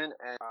Aquaman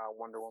and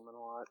Wonder Woman a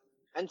lot.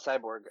 And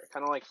Cyborg. I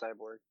kind of like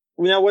Cyborg.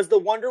 Now, was the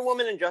Wonder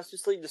Woman in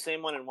Justice League the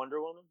same one in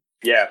Wonder Woman?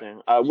 Yeah.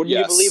 Wouldn't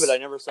you believe it? I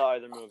never saw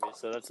either movie,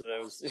 so that's what I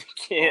was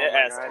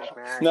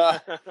asking. No.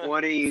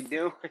 What are you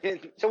doing?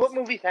 So what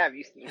movies have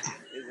you seen?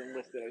 Isn't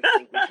listed. I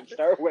think we should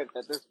start with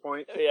at this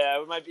point.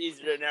 Yeah, it might be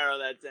easier to narrow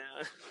that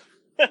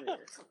down.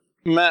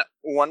 Matt,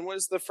 when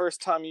was the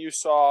first time you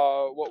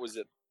saw, what was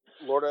it?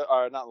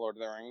 Not Lord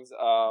of the Rings.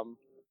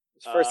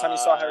 First time you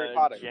saw Harry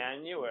Potter?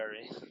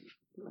 January.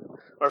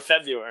 Or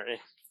February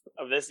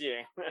of this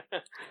year.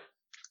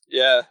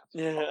 Yeah.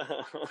 Yeah.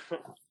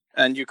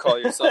 And you call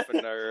yourself a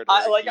nerd.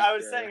 I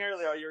was saying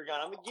earlier, you were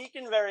gone. I'm a geek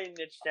in very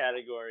niche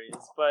categories,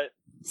 but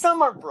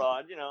some are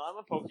broad. I'm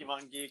a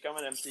Pokemon geek. I'm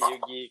an MCU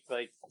geek.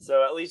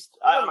 So at least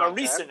I'm a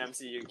recent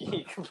MCU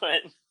geek.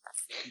 But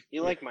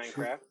you like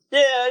Minecraft?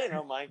 Yeah,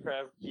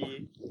 Minecraft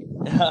geek.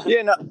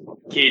 Yeah, no.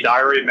 Keith,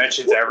 I already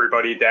mentioned to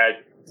everybody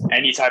that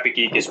any type of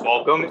geek is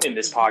welcome in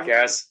this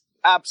podcast.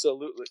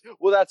 Absolutely.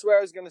 Well, that's where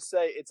I was going to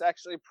say, it's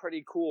actually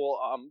pretty cool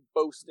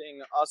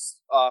boasting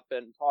us up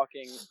and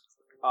talking,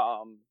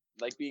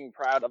 being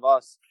proud of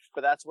us.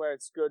 But that's where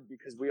it's good,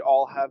 because we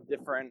all have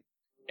different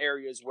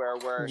areas where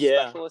we're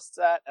specialists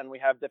at, and we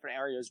have different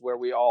areas where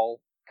we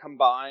all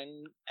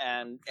combine,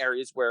 and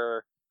areas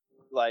where,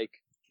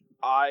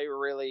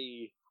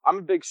 I'm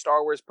a big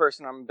Star Wars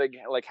person. I'm a big,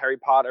 Harry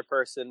Potter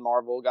person,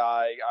 Marvel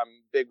guy.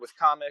 I'm big with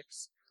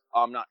comics.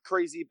 I'm not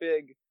crazy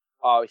big.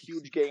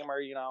 Huge gamer,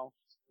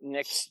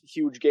 Nick's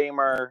huge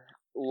gamer.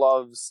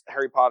 loves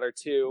Harry Potter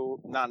too.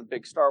 Not a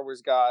big Star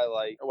Wars guy.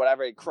 Like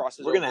whatever, he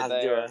crosses. We're gonna over have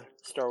there. to do a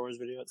Star Wars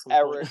video at some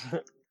Eric.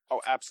 point.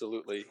 Oh,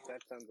 absolutely.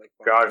 That sounds like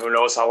fun. God, who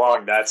knows how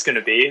long that's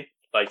gonna be?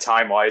 Like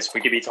time-wise,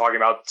 we could be talking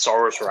about Star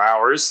Wars for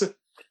hours.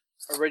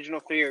 Original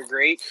 3 are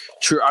great.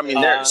 True. I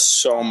mean, there's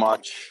so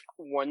much.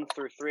 1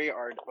 through 3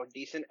 are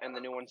decent, and the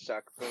new ones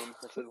suck. Boom.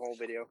 That's the whole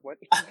video. What?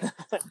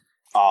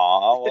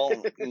 Aw,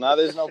 well, now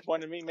there's no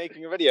point in me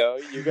making a video.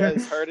 You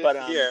guys heard it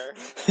here.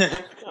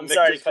 I'm Nick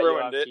sorry to just cut you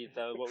ruined off, it. Keith,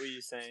 though. What were you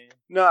saying?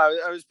 No,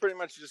 I was pretty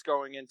much just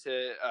going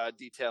into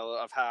detail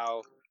of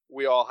how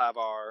we all have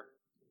our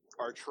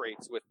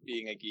traits with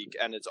being a geek,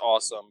 and it's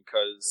awesome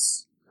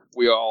because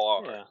we all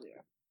are.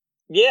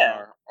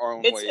 Yeah. Our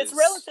own It's ways.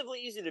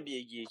 relatively easy to be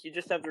a geek. You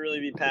just have to really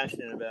be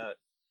passionate about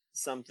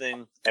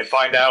something. And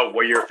find out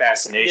what your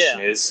fascination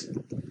is.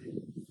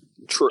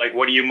 True. Like,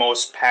 what are you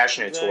most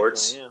passionate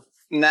towards? Yeah.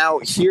 Now,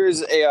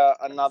 here's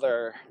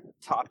another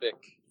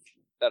topic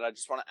that I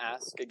just want to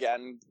ask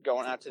again,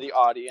 going out to the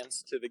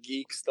audience, to the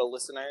geeks, the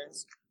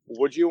listeners.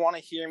 Would you want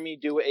to hear me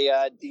do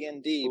a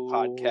D&D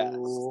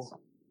podcast?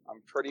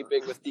 I'm pretty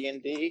big with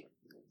D&D.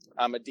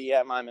 I'm a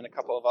DM. I'm in a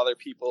couple of other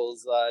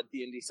people's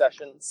D&D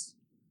sessions.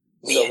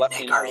 So let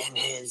me know. in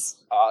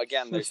his.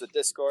 Again, there's the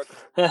Discord.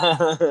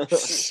 Don't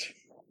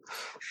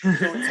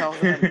tell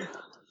them.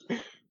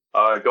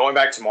 Going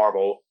back to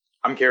Marvel,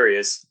 I'm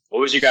curious. What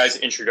was you guys'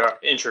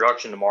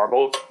 introduction to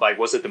Marvel? Like,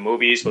 was it the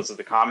movies, was it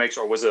the comics,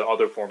 or was it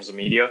other forms of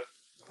media?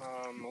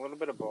 A little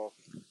bit of both.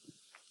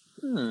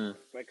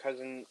 My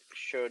cousin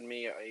showed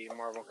me a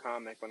Marvel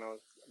comic when I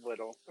was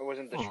little. I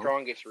wasn't the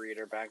strongest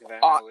reader back then.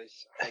 I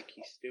was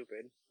high-key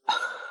stupid.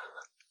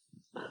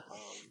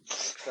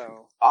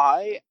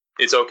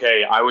 It's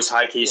okay. I was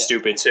high-key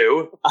stupid,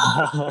 too.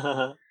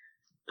 I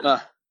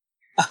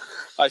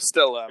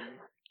still am.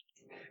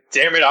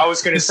 Damn it, I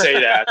was going to say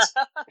that.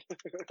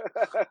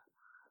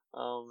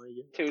 Oh my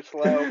god. Too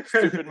slow.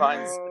 Stupid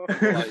minds.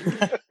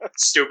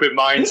 Stupid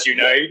minds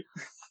unite.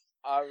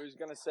 I was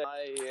going to say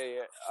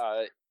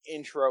my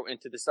intro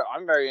into this stuff.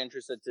 I'm very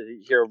interested to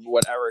hear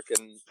what Eric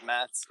and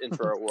Matt's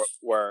intro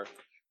were.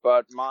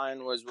 But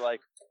mine was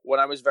like,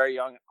 when I was very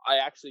young, I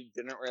actually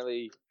didn't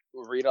really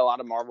read a lot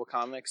of Marvel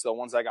comics. The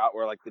ones I got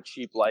were like the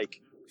cheap,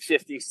 like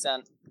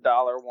 50-cent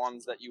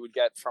ones that you would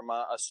get from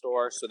a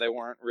store. So they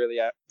weren't really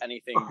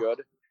anything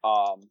good.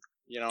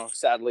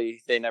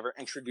 Sadly, they never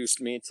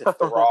introduced me to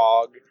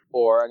Throg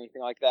or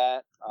anything like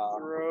that.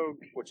 Throg.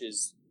 Which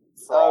is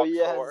Frog. Oh,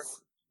 yes. Thor.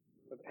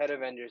 The Pet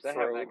Avengers. I have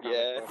Throg, that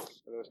comic book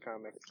for those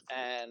comics.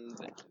 And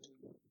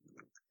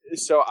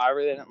so I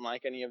really didn't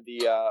like any of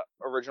the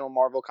original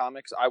Marvel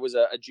comics. I was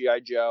a G.I.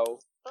 Joe.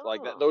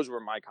 Like that. Those were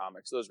my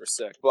comics. Those were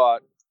sick.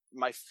 But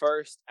my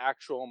first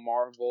actual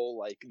Marvel,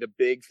 like the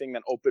big thing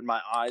that opened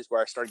my eyes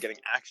where I started getting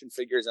action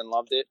figures and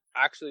loved it.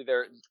 Actually,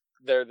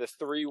 they're the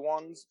 3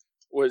 ones.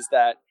 Was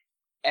that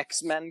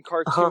X-Men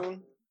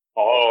cartoon?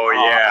 Oh,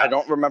 yeah. I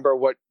don't remember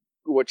what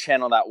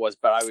channel that was,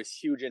 but I was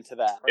huge into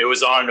that. It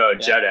was on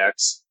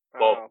Jetix.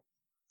 Well,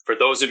 for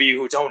those of you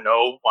who don't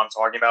know what I'm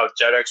talking about,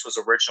 Jetix was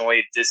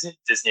originally Disney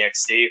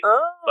XD.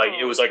 Like,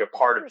 it was like a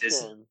part of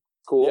Disney.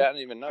 Cool. Yeah, I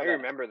didn't even know I that.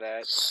 remember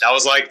that. That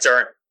was like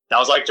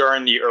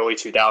during the early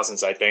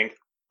 2000s, I think.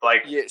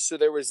 Like, yeah, so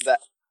there was that.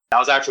 That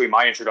was actually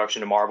my introduction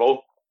to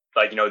Marvel.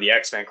 Like, the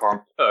X-Men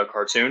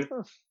cartoon.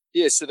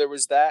 Yeah, so there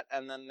was that,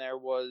 and then there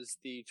was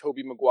the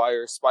Tobey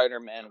Maguire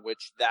Spider-Man,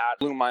 which that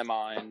blew my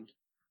mind.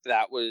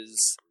 That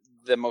was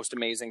the most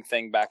amazing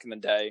thing back in the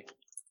day,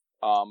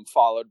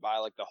 followed by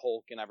like the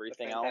Hulk and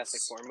everything else.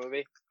 Fantastic Four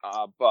movie.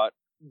 But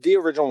the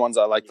original ones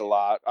I liked a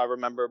lot. I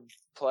remember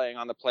playing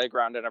on the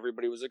playground, and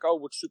everybody was like, "Oh,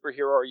 which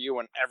superhero are you?"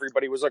 And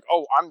everybody was like,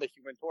 "Oh, I'm the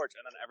Human Torch,"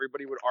 and then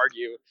everybody would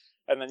argue,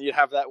 and then you'd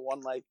have that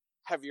one like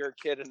heavier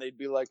kid, and they'd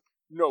be like,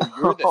 "No,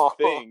 you're the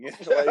Thing.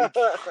 Like,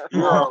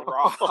 you're a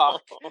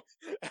rock."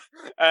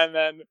 And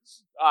then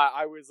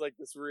I was like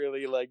this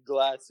really like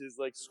glasses,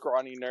 like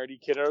scrawny,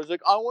 nerdy kid. I was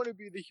like, "I want to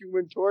be the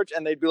Human Torch,"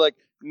 and they'd be like,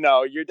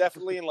 "No, you're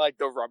definitely in like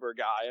the rubber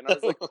guy." And I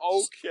was like,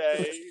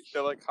 "Okay."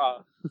 They're like,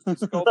 "Huh?"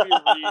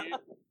 Scobie Reed.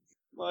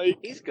 Like,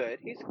 he's good.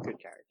 He's a good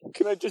character.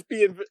 Can I just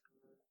be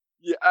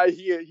Yeah,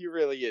 he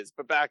really is.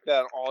 But back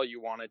then, all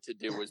you wanted to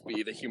do was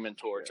be the Human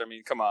Torch. I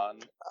mean, come on.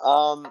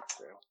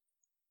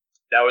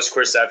 That was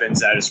Chris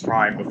Evans at his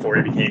prime before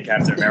he became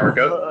Captain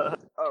America.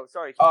 Oh,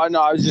 sorry.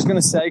 No, I was just going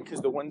to say,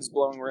 because the wind's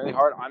blowing really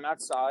hard, I'm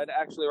outside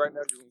actually right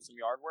now doing some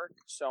yard work,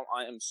 so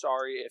I am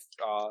sorry if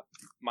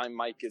my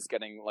mic is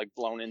getting like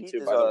blown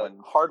into by the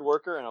wind. Hard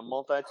worker and a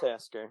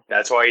multitasker.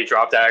 That's why he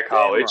dropped out of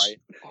college.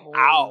 Right.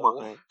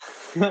 Ow!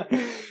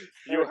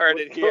 You heard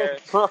it here.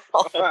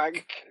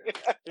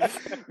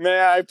 May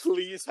I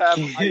please have...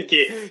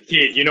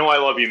 Keith, you know I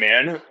love you,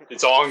 man.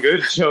 It's all in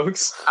good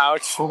jokes.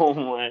 Ouch. Oh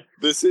my.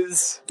 This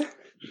is...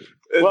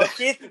 Well,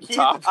 Keith,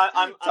 top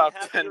I'm top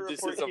happy 10 to report,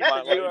 disses Keith, of my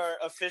that you life. are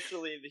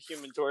officially the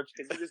Human Torch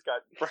because you just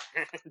got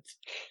burned.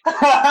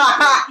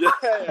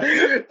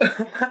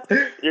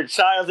 Yeah. Your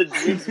childhood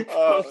dreams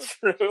come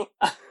true.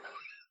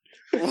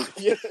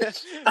 yeah,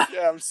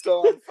 I'm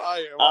still on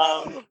fire.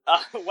 Wow.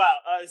 Wow.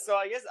 So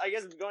I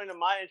guess going to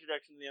my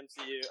introduction to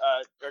the MCU,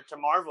 or to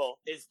Marvel,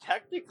 is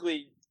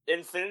technically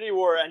Infinity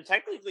War, and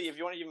technically, if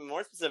you want to get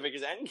more specific,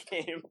 is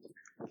Endgame.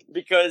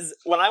 Because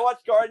when I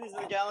watched Guardians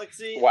of the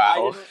Galaxy, Wow.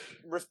 I didn't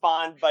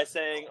respond by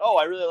saying, "Oh,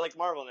 I really like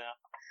Marvel now."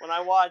 When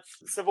I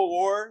watched Civil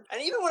War,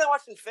 and even when I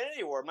watched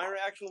Infinity War, my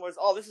reaction was,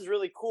 "Oh, this is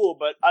really cool,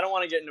 but I don't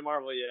want to get into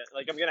Marvel yet.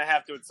 Like, I'm gonna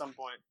have to at some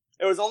point."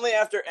 It was only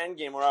after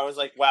Endgame where I was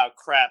like, "Wow,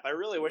 crap! I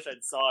really wish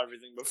I'd saw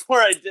everything before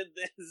I did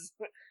this."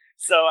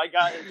 So I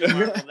got into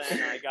Marvel then,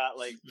 and I got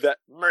like That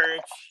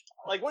merch.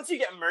 Like, once you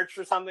get merch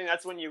for something,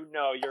 that's when you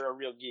know you're a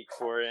real geek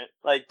for it.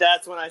 Like,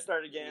 that's when I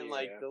started getting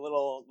like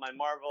my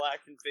Marvel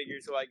action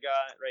figures. Who I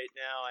got right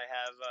now, I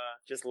have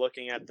just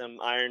looking at them: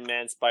 Iron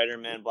Man,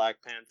 Spider-Man, Black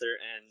Panther,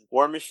 and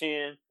War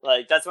Machine.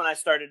 Like, that's when I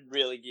started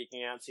really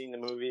geeking out, seeing the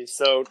movies.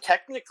 So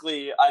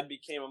technically, I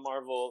became a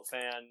Marvel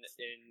fan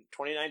in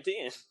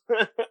 2019.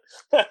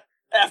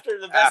 After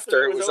the best of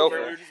it was over,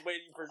 we were just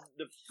waiting for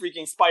the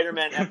freaking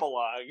Spider-Man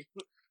epilogue.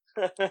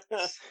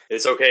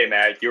 It's okay,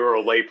 Matt. You're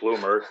a late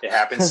bloomer. It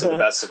happens to the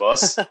best of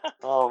us.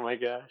 Oh my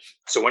gosh.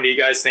 So when do you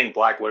guys think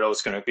Black Widow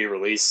is going to be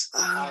released?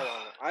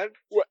 I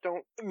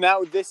don't.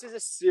 Now, this is a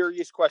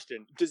serious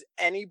question. Does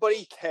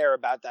anybody care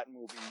about that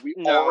movie? We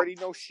No. already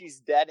know she's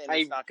dead, and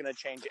it's not going to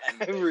change I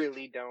anything.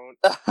 really don't.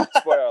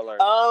 Spoiler alert.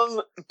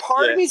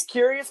 Part Yeah. of me's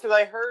curious because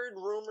I heard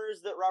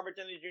rumors that Robert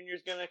Downey Jr.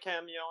 is going to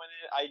cameo in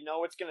it. I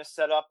know it's going to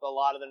set up a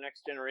lot of the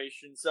next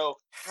generation. So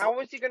How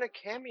was he gonna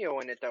cameo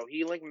in it though?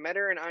 He like met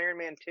her in Iron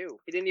Man 2.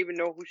 He didn't even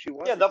know who she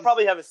was. yeah, they'll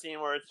probably have a scene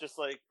where it's just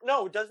like,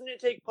 no, doesn't it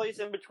take place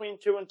in between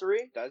 2 and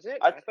 3? Does it?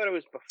 I- I thought it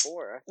was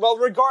before. Well,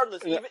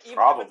 regardless, Yeah, even if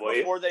probably. it's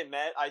before they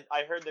met,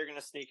 I heard they're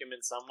gonna sneak him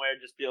in somewhere.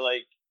 Just be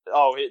like,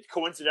 oh,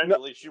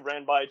 coincidentally, she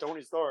ran by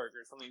Tony Stark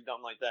or something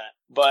dumb like that.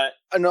 But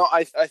No,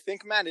 I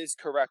think Matt is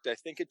correct. I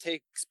think it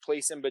takes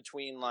place in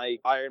between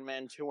like Iron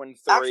Man 2 and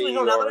 3. actually,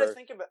 no. Now that I or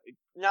think about it,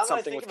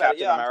 something with it, Captain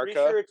yeah, I'm America.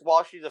 pretty sure it's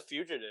while she's a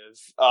fugitive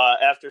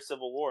after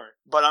Civil War,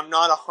 but I'm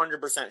not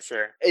 100%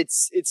 sure.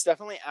 it's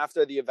definitely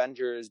after the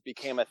Avengers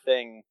became a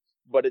thing,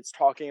 but it's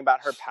talking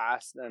about her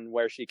past and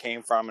where she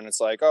came from, and it's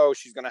like, oh,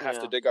 she's gonna have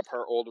to dig up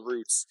her old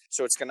roots.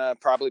 So it's gonna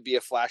probably be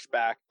a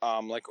flashback,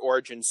 like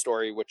origin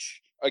story,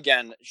 which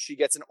again, she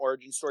gets an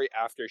origin story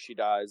after she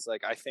dies.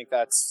 Like, I think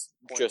that's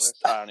Pointless.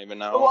 just, I don't even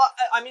know. Well,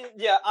 I mean,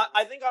 yeah,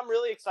 I think I'm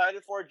really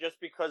excited for it just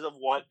because of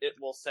what it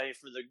will say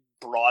for the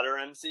broader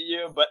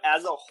MCU. But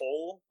as a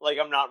whole, like,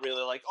 I'm not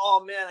really like,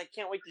 oh man, I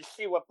can't wait to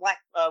see what Black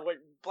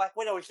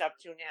Widow is up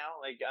to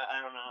now. Like,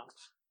 I don't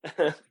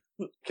know.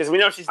 Because we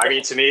know she's dead. I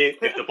mean, to me,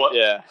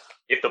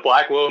 if the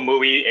Black Widow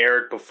movie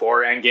aired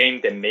before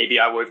Endgame, then maybe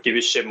I would give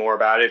a shit more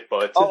about it.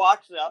 But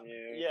actually,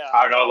 Yeah.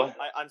 I don't know.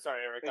 I'm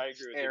sorry, Eric. I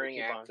agree with you. Airing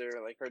Keep on. after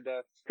like her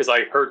death. because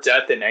like her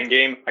death in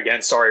Endgame,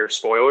 again, sorry for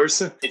spoilers,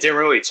 it didn't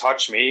really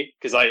touch me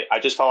because I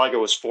just felt like it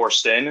was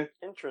forced in.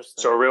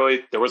 Interesting. So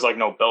really, there was like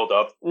no build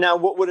up. Now,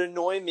 what would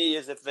annoy me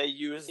is if they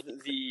used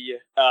the.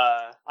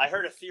 I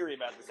heard a theory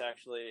about this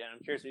actually, and I'm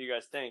curious what you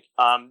guys think.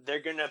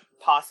 They're gonna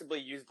possibly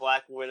use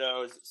Black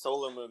Widow's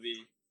solo movie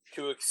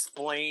to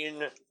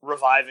explain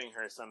reviving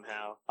her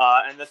somehow.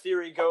 And the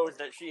theory goes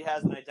that she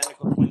has an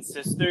identical twin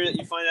sister that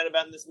you find out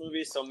about in this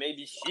movie, so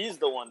maybe she's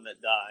the one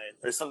that died,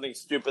 or something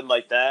stupid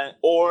like that,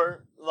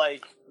 or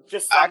like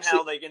just somehow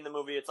Actually- like in the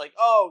movie it's like,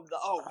 oh,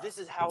 this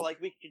is how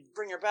like we could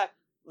bring her back.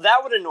 That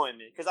would annoy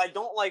me because I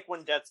don't like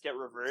when deaths get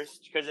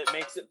reversed because it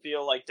makes it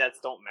feel like deaths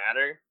don't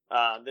matter.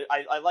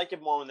 I like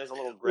it more when there's a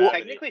little Well, gravity.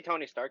 technically,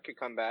 Tony Stark could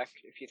come back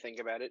if you think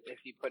about it. If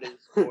he put his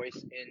voice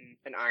in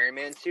an Iron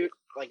Man suit,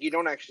 like you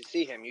don't actually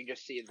see him, you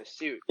just see the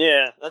suit.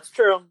 Yeah, that's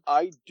true.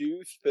 I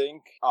do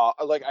think,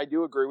 I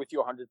do agree with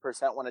you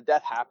 100%. When a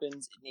death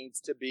happens, it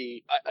needs to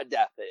be a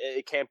death.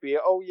 It can't be,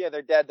 oh yeah,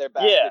 they're dead, they're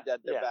back, Yeah, they're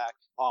dead, they're yeah. back.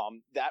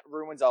 That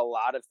ruins a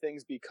lot of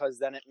things because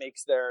then it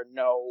makes there's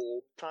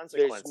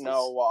Consequences.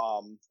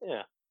 no,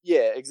 Yeah.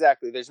 yeah,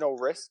 exactly. There's no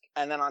risk.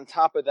 And then on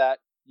top of that,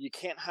 you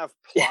can't have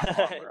plot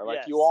armor. Like,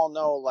 Yes. you all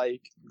know,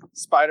 like,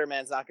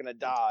 Spider-Man's not going to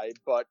die,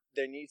 but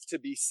there needs to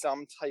be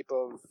some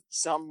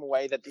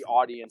way that the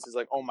audience is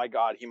like, oh my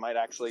god, he might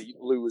actually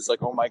lose.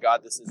 Like, oh my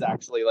god, this is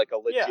actually, like, a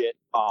legit,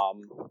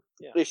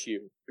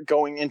 issue.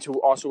 Going into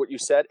also what you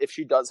said, if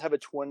she does have a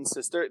twin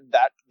sister,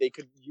 that they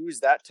could use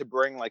that to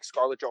bring, like,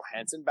 Scarlett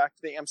Johansson back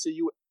to the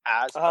MCU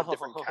as a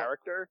different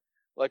character.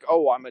 Like,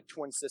 oh, I'm a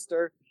twin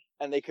sister.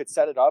 And they could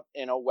set it up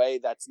in a way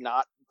that's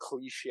not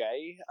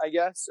cliche, I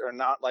guess, or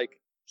not, like,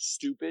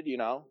 stupid, you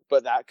know,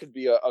 but that could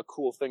be a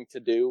cool thing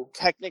to do.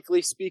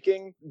 Technically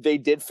speaking, they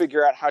did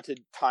figure out how to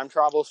time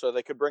travel, so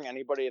they could bring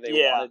anybody they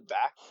wanted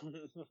back.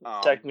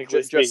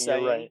 Technically speaking,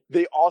 you're right.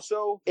 They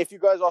also, if you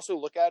guys also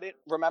look at it,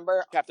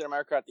 remember Captain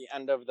America at the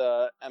end of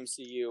the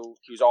MCU,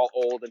 he's all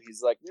old and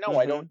he's like, no,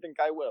 I don't think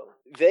I will.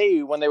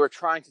 When they were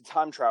trying to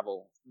time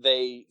travel,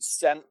 they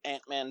sent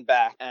Ant-Man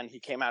back and he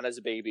came out as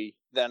a baby.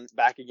 Then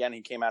back again,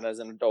 he came out as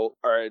an adult,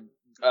 or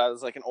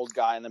as like an old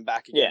guy, and then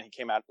back again Yeah. he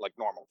came out like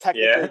normal.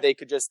 Technically, Yeah. they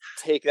could just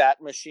take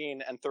that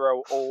machine and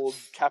throw old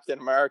Captain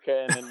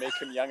America in and make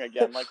him young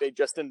again. Like they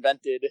just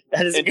invented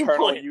That is a good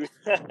internal point. youth.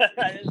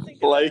 I didn't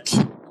think of Like,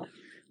 that.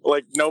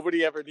 like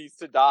nobody ever needs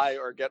to die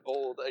or get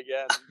old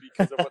again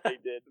because of what they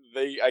did.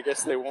 I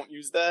guess they won't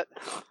use that.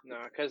 No,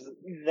 because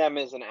them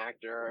as an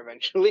actor are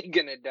eventually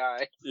gonna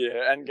die.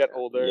 Yeah, and get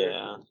older.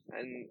 Yeah.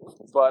 And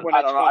But when I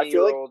a don't know. I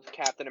feel like 20-year-old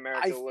Captain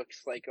America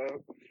looks like a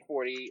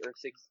 40 or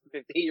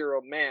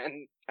 50-year-old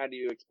man, how do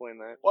you explain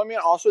that? well, I mean,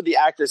 also the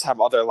actors have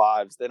other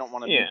lives. They don't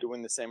want to Yeah. be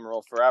doing the same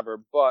role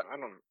forever. But I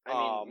don't. I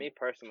mean, Um, me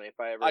personally, if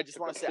I ever, I just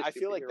took want to up say, a I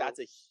feel like 50-year-old that's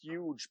a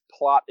huge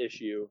plot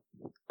issue.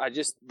 I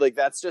just like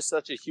that's just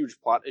such a huge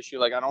plot issue.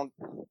 Like I don't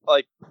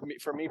like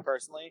for me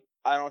personally,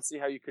 I don't see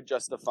how you could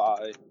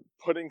justify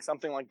putting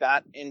something like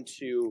that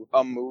into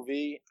a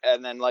movie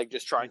and then like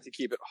just trying to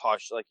keep it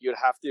hush. Like you'd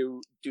have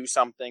to do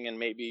something and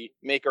maybe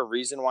make a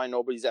reason why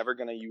nobody's ever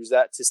going to use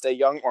that to stay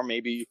young, or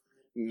maybe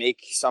make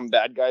some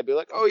bad guy be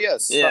like, "Oh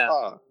yes, Yeah.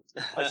 haha,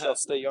 I shall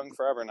stay young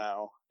forever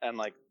now," and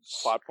like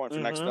plot point for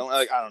next Mhm. film.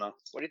 Like I don't know.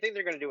 What do you think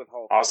they're gonna do with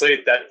Hulk?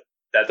 Honestly,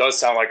 that does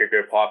sound like a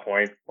good plot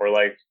point or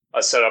like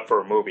a setup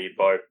for a movie,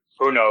 but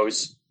who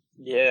knows?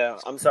 Yeah.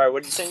 I'm sorry.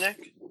 What did you say,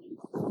 Nick?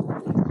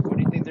 What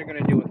do you think they're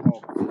gonna do with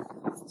Hulk?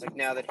 Like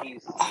now that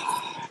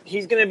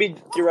He's gonna be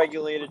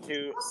deregulated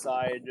to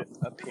side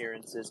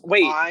appearances.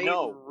 Wait, I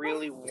no.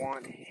 really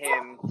want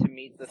him to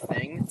meet the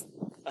Thing,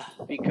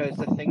 because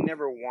the Thing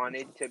never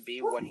wanted to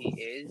be what he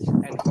is,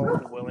 and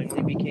Hulk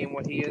willingly became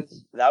what he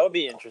is. That would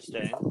be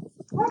interesting.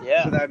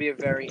 Yeah. So that'd be a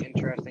very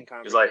interesting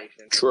He's like-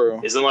 conversation. True.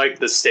 Isn't like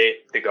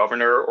the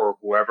governor or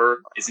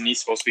whoever, isn't he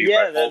supposed to be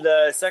Yeah, Red Hulk?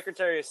 the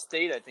Secretary of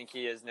State, I think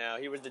he is now.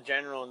 He was the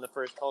general in the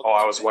first Hulk. Oh,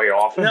 I was movie. way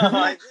off. No,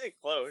 I think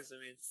close. I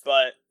mean,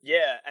 but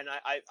yeah, and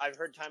I've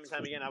heard time and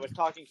time again. I was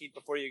talking, Keith,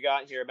 before you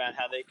got here about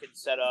how they could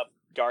set up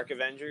Dark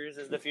Avengers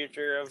as the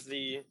future of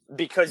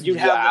because you'd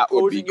have That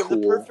them would be posing, you have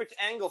the cool. perfect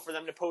angle for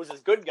them to pose as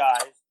good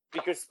guys.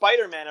 Because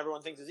Spider-Man,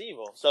 everyone thinks is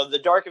evil. So the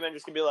Dark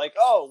Avengers can be like,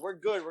 "Oh, we're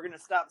good. We're gonna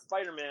stop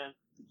Spider-Man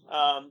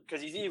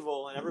because he's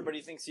evil, and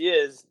everybody thinks he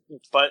is,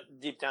 but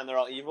deep down they're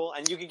all evil."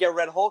 And you could get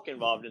Red Hulk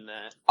involved in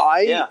that.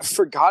 I Yeah.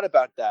 forgot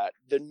about that.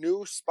 The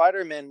new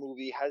Spider-Man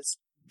movie has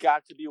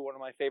got to be one of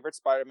my favorite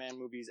Spider-Man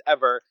movies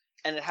ever,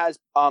 and it has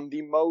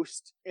the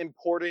most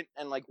important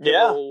and like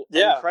pivotal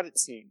yeah. end credit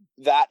scene.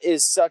 That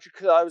is such.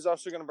 Because I was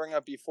also going to bring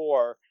up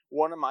before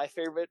one of my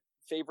favorite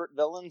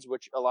villains,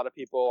 which a lot of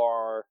people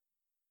are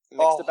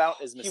mixed about,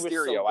 is he was so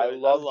Mysterio. I good.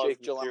 love I love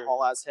Jake Mysterio.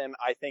 Gyllenhaal as him.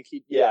 I think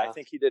I Yeah.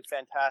 think he did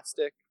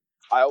fantastic.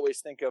 I always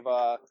think of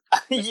Mr.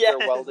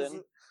 Yes.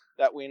 Weldon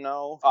that we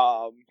know,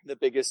 the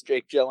biggest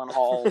Jake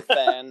Gyllenhaal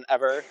fan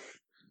ever.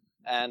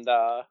 And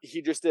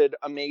he just did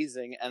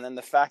amazing. And then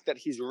the fact that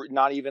he's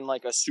not even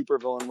like a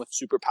supervillain with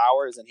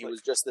superpowers, and he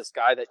was just this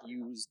guy that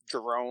used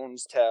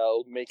drones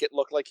to make it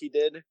look like he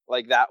did.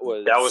 Like that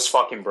was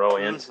fucking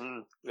brilliant.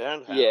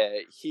 yeah.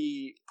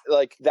 He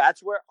like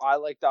that's where I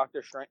like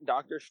Doctor Strange.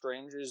 Doctor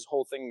Strange's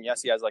whole thing.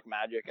 Yes, he has like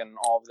magic and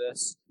all of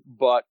this,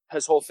 but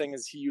his whole thing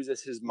is he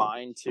uses his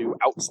mind to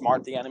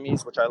outsmart the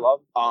enemies, which I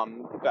love.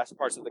 Best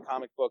parts of the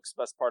comic books,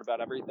 best part about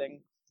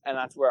everything, and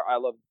that's where I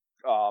love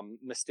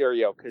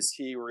Mysterio, because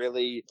he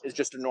really is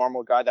just a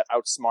normal guy that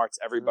outsmarts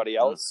everybody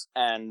else,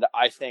 and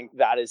I think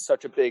that is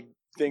such a big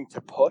thing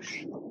to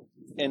push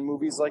in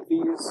movies like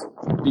these,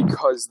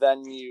 because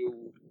then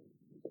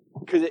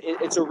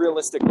it's a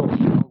realistic goal.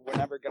 We're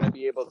never going to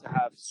be able to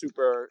have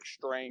super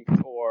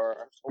strength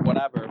or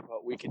whatever,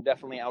 but we can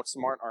definitely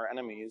outsmart our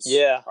enemies,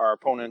 our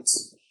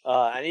opponents.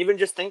 And even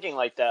just thinking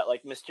like that,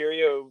 like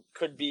Mysterio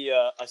could be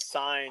a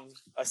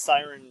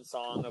siren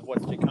song of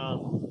what's to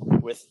come,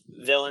 with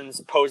villains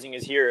posing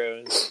as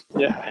heroes.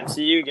 Yeah.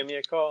 MCU, give me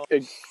a call.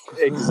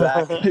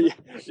 Exactly.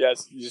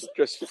 Yes, you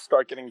just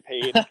start getting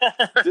paid.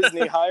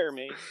 Disney, hire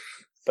me.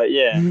 But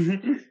yeah.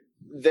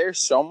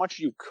 There's so much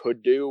you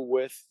could do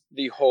with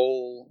the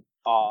whole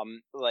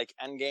like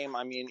Endgame.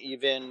 I mean,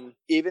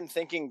 even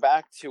thinking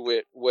back to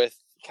it with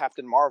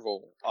Captain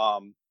Marvel.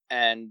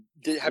 And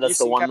have you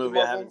seen the one Captain movie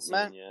I Marvel, haven't seen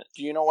Matt? yet.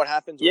 Do you know what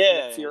happens with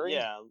Nick Fury?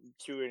 Yeah,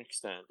 to an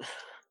extent.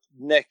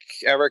 Nick,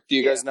 Eric, do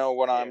you guys know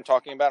what Yeah. I'm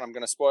talking about? I'm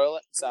going to spoil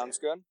it. Sounds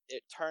good.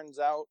 It turns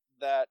out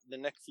that the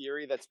Nick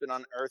Fury that's been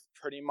on Earth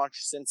pretty much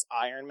since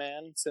Iron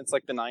Man, since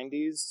like the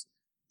 90s,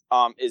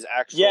 is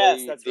actually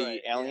that's the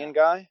right, alien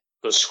guy.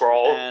 The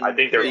Skrull, And I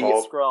think they're the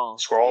called Skrull.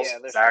 Skrulls.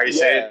 Yeah, Is that how you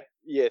say it?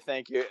 Yeah,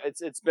 thank you.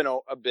 It's been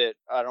a bit.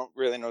 I don't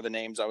really know the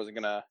names. I wasn't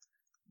gonna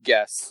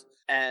guess.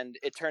 And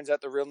it turns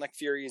out the real Nick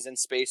Fury is in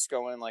space,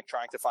 going like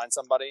trying to find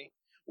somebody,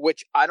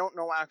 which I don't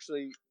know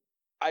actually.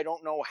 I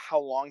don't know how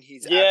long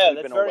he's actually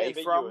that's been very away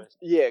from. ambiguous.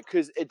 Yeah,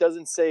 because it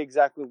doesn't say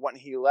exactly when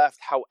he left.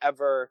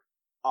 However,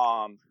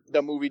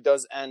 the movie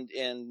does end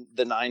in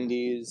the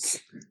 90s,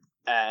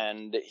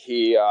 and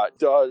he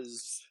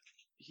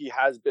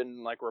has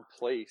been like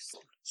replaced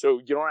So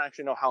you don't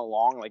actually know how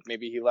long. Like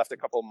maybe he left a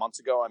couple of months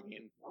ago. I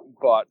mean,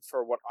 but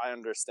for what I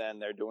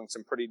understand, they're doing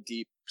some pretty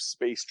deep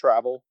space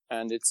travel,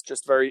 and it's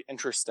just very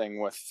interesting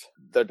with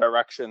the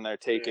direction they're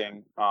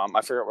taking. I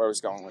forget where I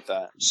was going with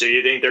that. So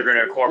you think they're going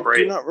to I do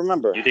incorporate? not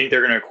remember. You think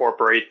they're going to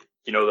incorporate,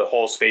 the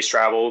whole space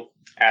travel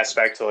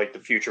aspect to like the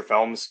future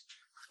films?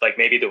 Like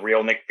maybe the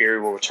real Nick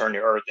Fury will return to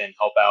Earth and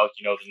help out,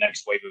 the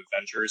next wave of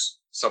Avengers,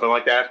 something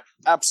like that.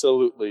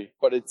 Absolutely,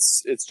 but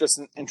it's just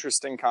an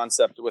interesting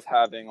concept with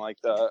having like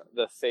the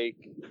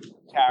fake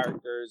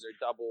characters or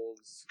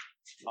doubles,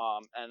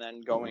 and then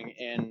going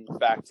in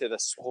back to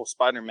this whole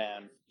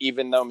Spider-Man.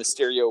 Even though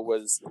Mysterio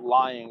was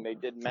lying, they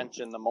did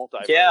mention the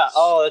multiverse. Yeah.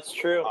 Oh, that's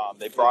true.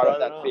 They brought up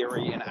that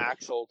theory in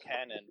actual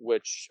canon,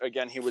 which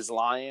again he was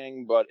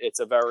lying, but it's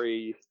a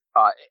very.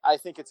 I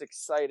think it's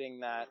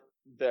exciting that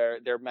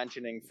they're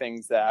mentioning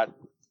things that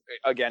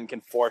again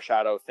can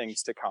foreshadow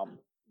things to come.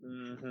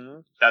 Mm-hmm.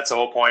 That's the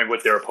whole point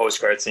with their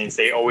post-credit scenes.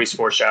 They always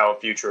foreshadow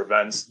future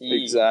events.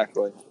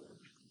 Exactly.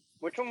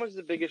 Which one was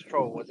the biggest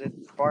troll? Was it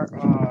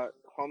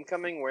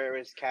Homecoming, where it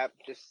was Cap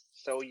just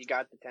so you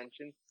got the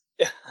tension?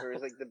 Or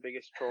was like the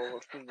biggest troll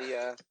of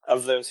the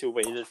of those who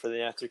waited for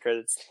the after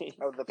credits scene.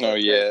 of the Oh,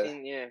 yeah.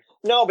 scene? Yeah.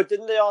 No, but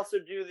didn't they also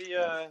do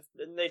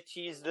didn't they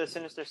tease the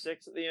Sinister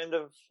Six at the end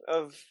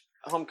of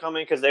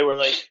Homecoming? Because they were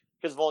like,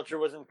 because Vulture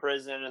was in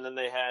prison, and then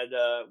they had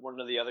one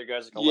of the other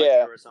guys, like a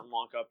lecturer or something,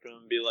 walk up to him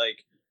and be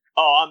like,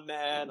 "Oh, I'm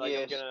mad. Like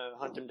I'm gonna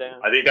hunt him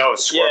down." I think that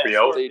was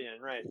Scorpio. Yeah,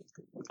 Scorpion, right?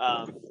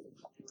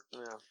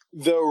 Yeah.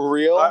 The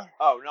real I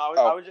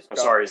was just. I'm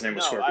sorry, his name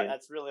was No, Scorpion.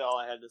 that's really all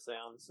I had to say,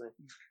 honestly.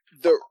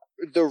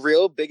 the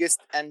real biggest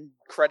end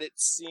credit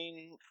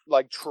scene,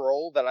 like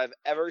troll that I've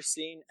ever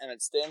seen, and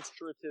it stands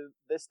true to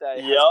this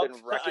day, has been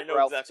I Wreck-It know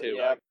Ralph exactly 2,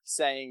 what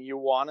saying you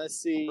want to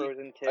see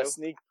Frozen 2. a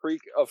sneak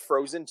peek of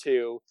Frozen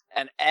 2,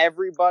 and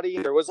everybody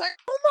there was like,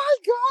 "Oh my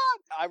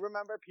god!" I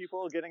remember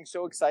people getting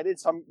so excited.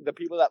 The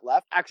people that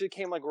left actually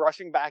came like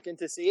rushing back in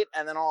to see it,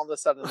 and then all of a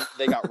sudden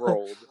they got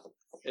rolled.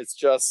 It's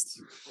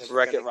just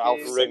Wreck-It Ralph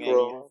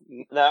singing.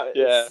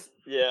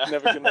 Yeah.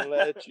 Never gonna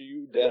let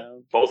you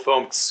down. Both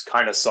films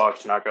kind of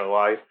sucked, not gonna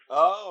lie.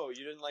 Oh,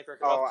 you didn't like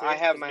Wreck-It Ralph 2? I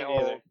have my Me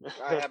whole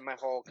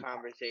neither.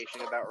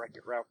 conversation about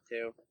Wreck-It Ralph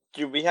 2.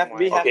 Dude, we have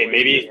Okay, to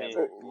maybe- Disney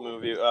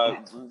movie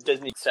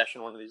Disney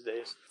session one of these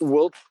days.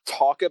 We'll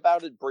talk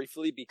about it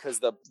briefly because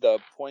the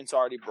point's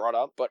already brought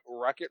up, but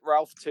Wreck-It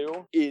Ralph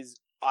 2 is...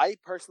 I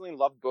personally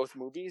love both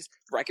movies.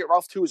 Wreck-It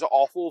Ralph 2 is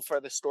awful for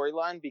the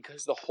storyline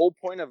because the whole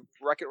point of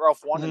Wreck-It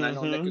Ralph 1, and I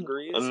know Nick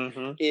agrees,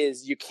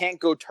 is you can't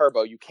go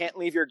turbo. You can't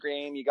leave your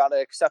game. You gotta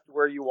accept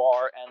where you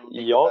are and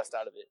make the best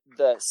out of it.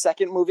 The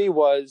second movie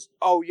was,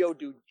 oh, yo,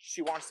 dude,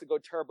 she wants to go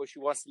turbo. She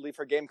wants to leave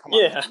her game. Come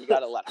on, man, you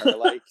gotta let her.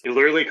 Like, It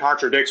literally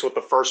contradicts what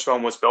the first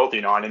film was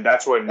building on, and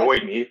that's what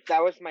annoyed me.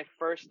 That was my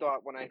first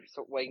thought when I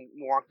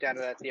walked out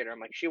of that theater. I'm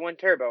like, she went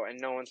turbo, and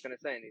no one's gonna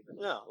say anything.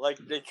 No, like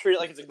they treat it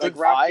like it's a good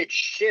Ralph fight. gets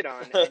shit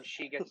on, and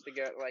she gets to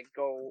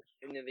go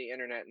into the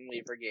internet and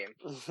leave her game.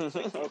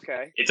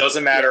 Okay. It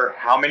doesn't matter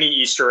how many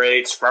Easter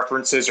eggs,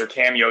 references, or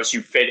cameos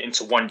you fit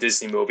into one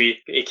Disney movie.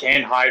 It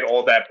can't hide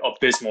all that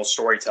abysmal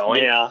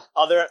storytelling. Yeah.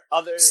 Other.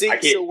 see, I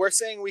keep- so we're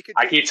saying we could.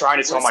 I keep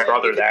trying to tell We're my saying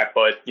brother we could- that,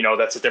 but,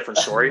 that's a different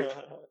story.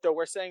 So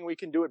we're saying we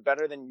can do it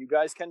better than you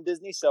guys can,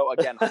 Disney. So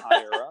again,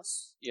 hire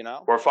us.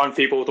 We're fun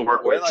people to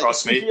work We're with, like-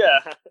 trust me. Yeah,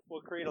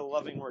 we'll create a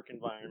loving work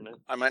environment.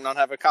 I might not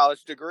have a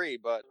college degree,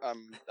 but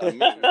I'm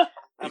me.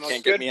 You I'm a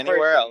can't good get me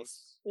anywhere person.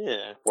 else.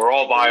 Yeah. We're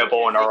all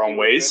viable in our Make own you a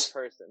ways. good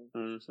person.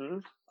 Mm-hmm.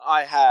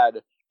 I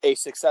had a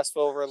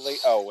successful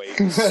Oh wait.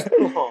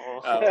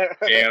 Oh.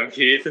 Damn,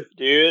 Keith.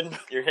 Dude,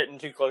 you're hitting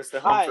too close to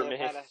home I for have me.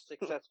 had a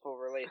successful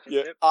Yeah,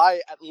 relationship.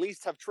 I at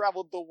least have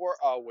traveled the world.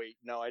 Oh wait,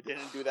 no, I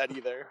didn't do that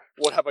either.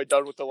 What have I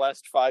done with the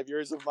last 5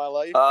 years of my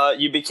life?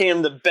 You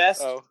became the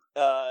best. Oh,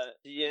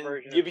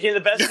 You became the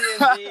best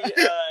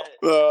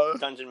D&D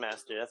dungeon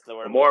master. That's the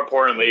word. But more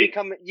importantly,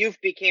 You've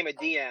became a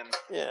DM.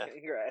 Yeah.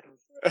 Congrats.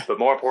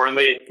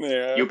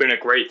 yeah. you've been a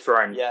great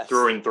friend Yes.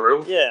 through and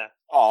through. Yeah,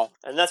 Aw,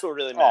 and that's what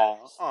really aw,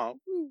 matters. aw.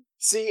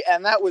 See,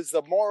 and that was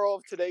the moral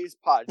of today's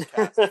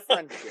podcast: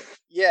 friendship.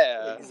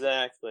 Yeah.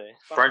 Exactly.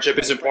 Friendship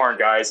is important,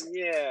 guys.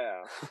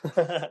 Yeah.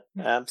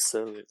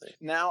 Absolutely.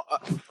 Now,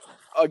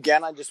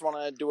 again, I just want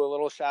to do a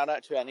little shout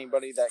out to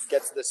anybody that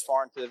gets this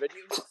far into the video.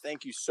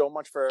 Thank you so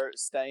much for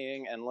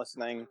staying and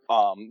listening.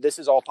 This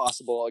is all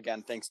possible,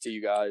 again, thanks to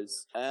you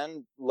guys.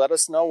 And let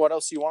us know what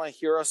else you want to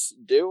hear us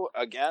do.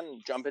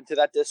 Again, jump into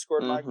that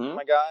Discord, my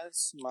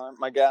guys,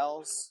 my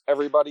gals,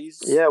 everybody's.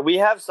 Yeah, we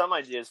have some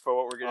ideas for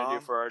what we're going to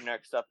do for our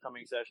next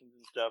upcoming sessions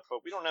and stuff, but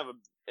we don't have an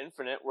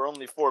infinite. We're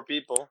only 4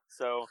 people,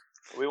 so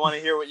we want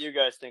to hear what you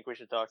guys think we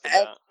should talk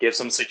about. Give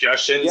some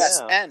suggestions.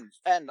 Yes, Yeah.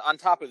 and on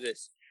top of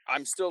this,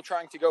 I'm still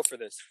trying to go for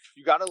this.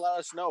 You got to let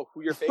us know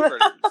who your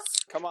favorite is.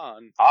 Come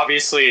on.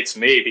 Obviously, it's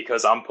me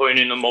because I'm putting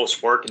in the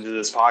most work into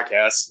this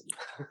podcast.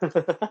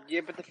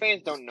 Yeah, but the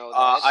fans don't know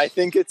that. I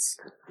think it's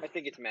I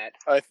think it's Matt.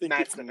 Matt's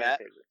Matt's the Matt.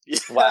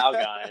 favorite. Wow,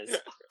 guys.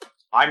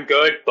 I'm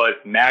good,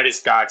 but Matt is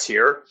God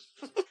tier.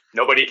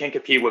 Nobody can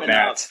compete with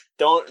Matt.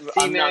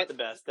 I'm Matt, not the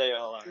best. They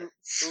all are.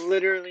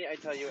 Literally, I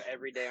tell you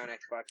every day on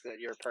Xbox that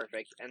you're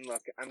perfect. And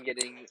look, I'm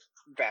getting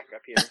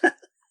backup here.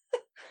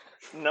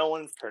 No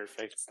one's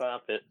perfect.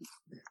 Stop it.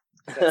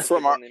 That's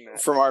from only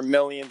Matt. our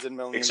millions and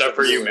millions Except of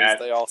for you, viewers, Matt.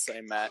 they all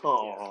say Matt.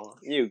 Oh,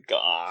 you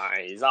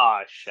guys.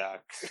 Aw,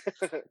 shucks.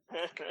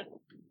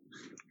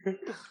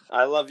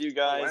 I love you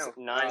guys. Oh,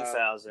 wow.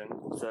 9,000.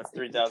 So that's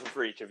 3,000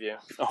 for each of you.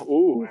 Oh,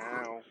 ooh.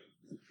 Wow.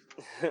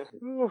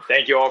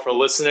 Thank you all for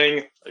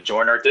listening.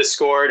 Join our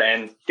Discord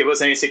and give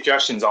us any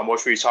suggestions on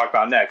what we talk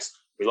about next.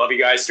 We love you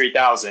guys,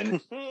 3,000.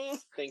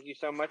 Thank you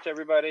so much,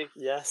 everybody.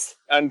 Yes.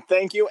 And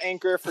thank you,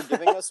 Anchor, for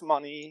giving us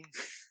money.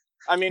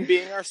 I mean,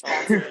 being our Oh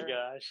sponsor. my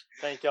gosh.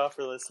 Thank y'all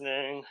for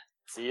listening.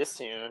 See you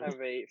soon. Have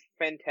a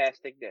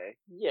fantastic day.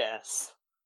 Yes.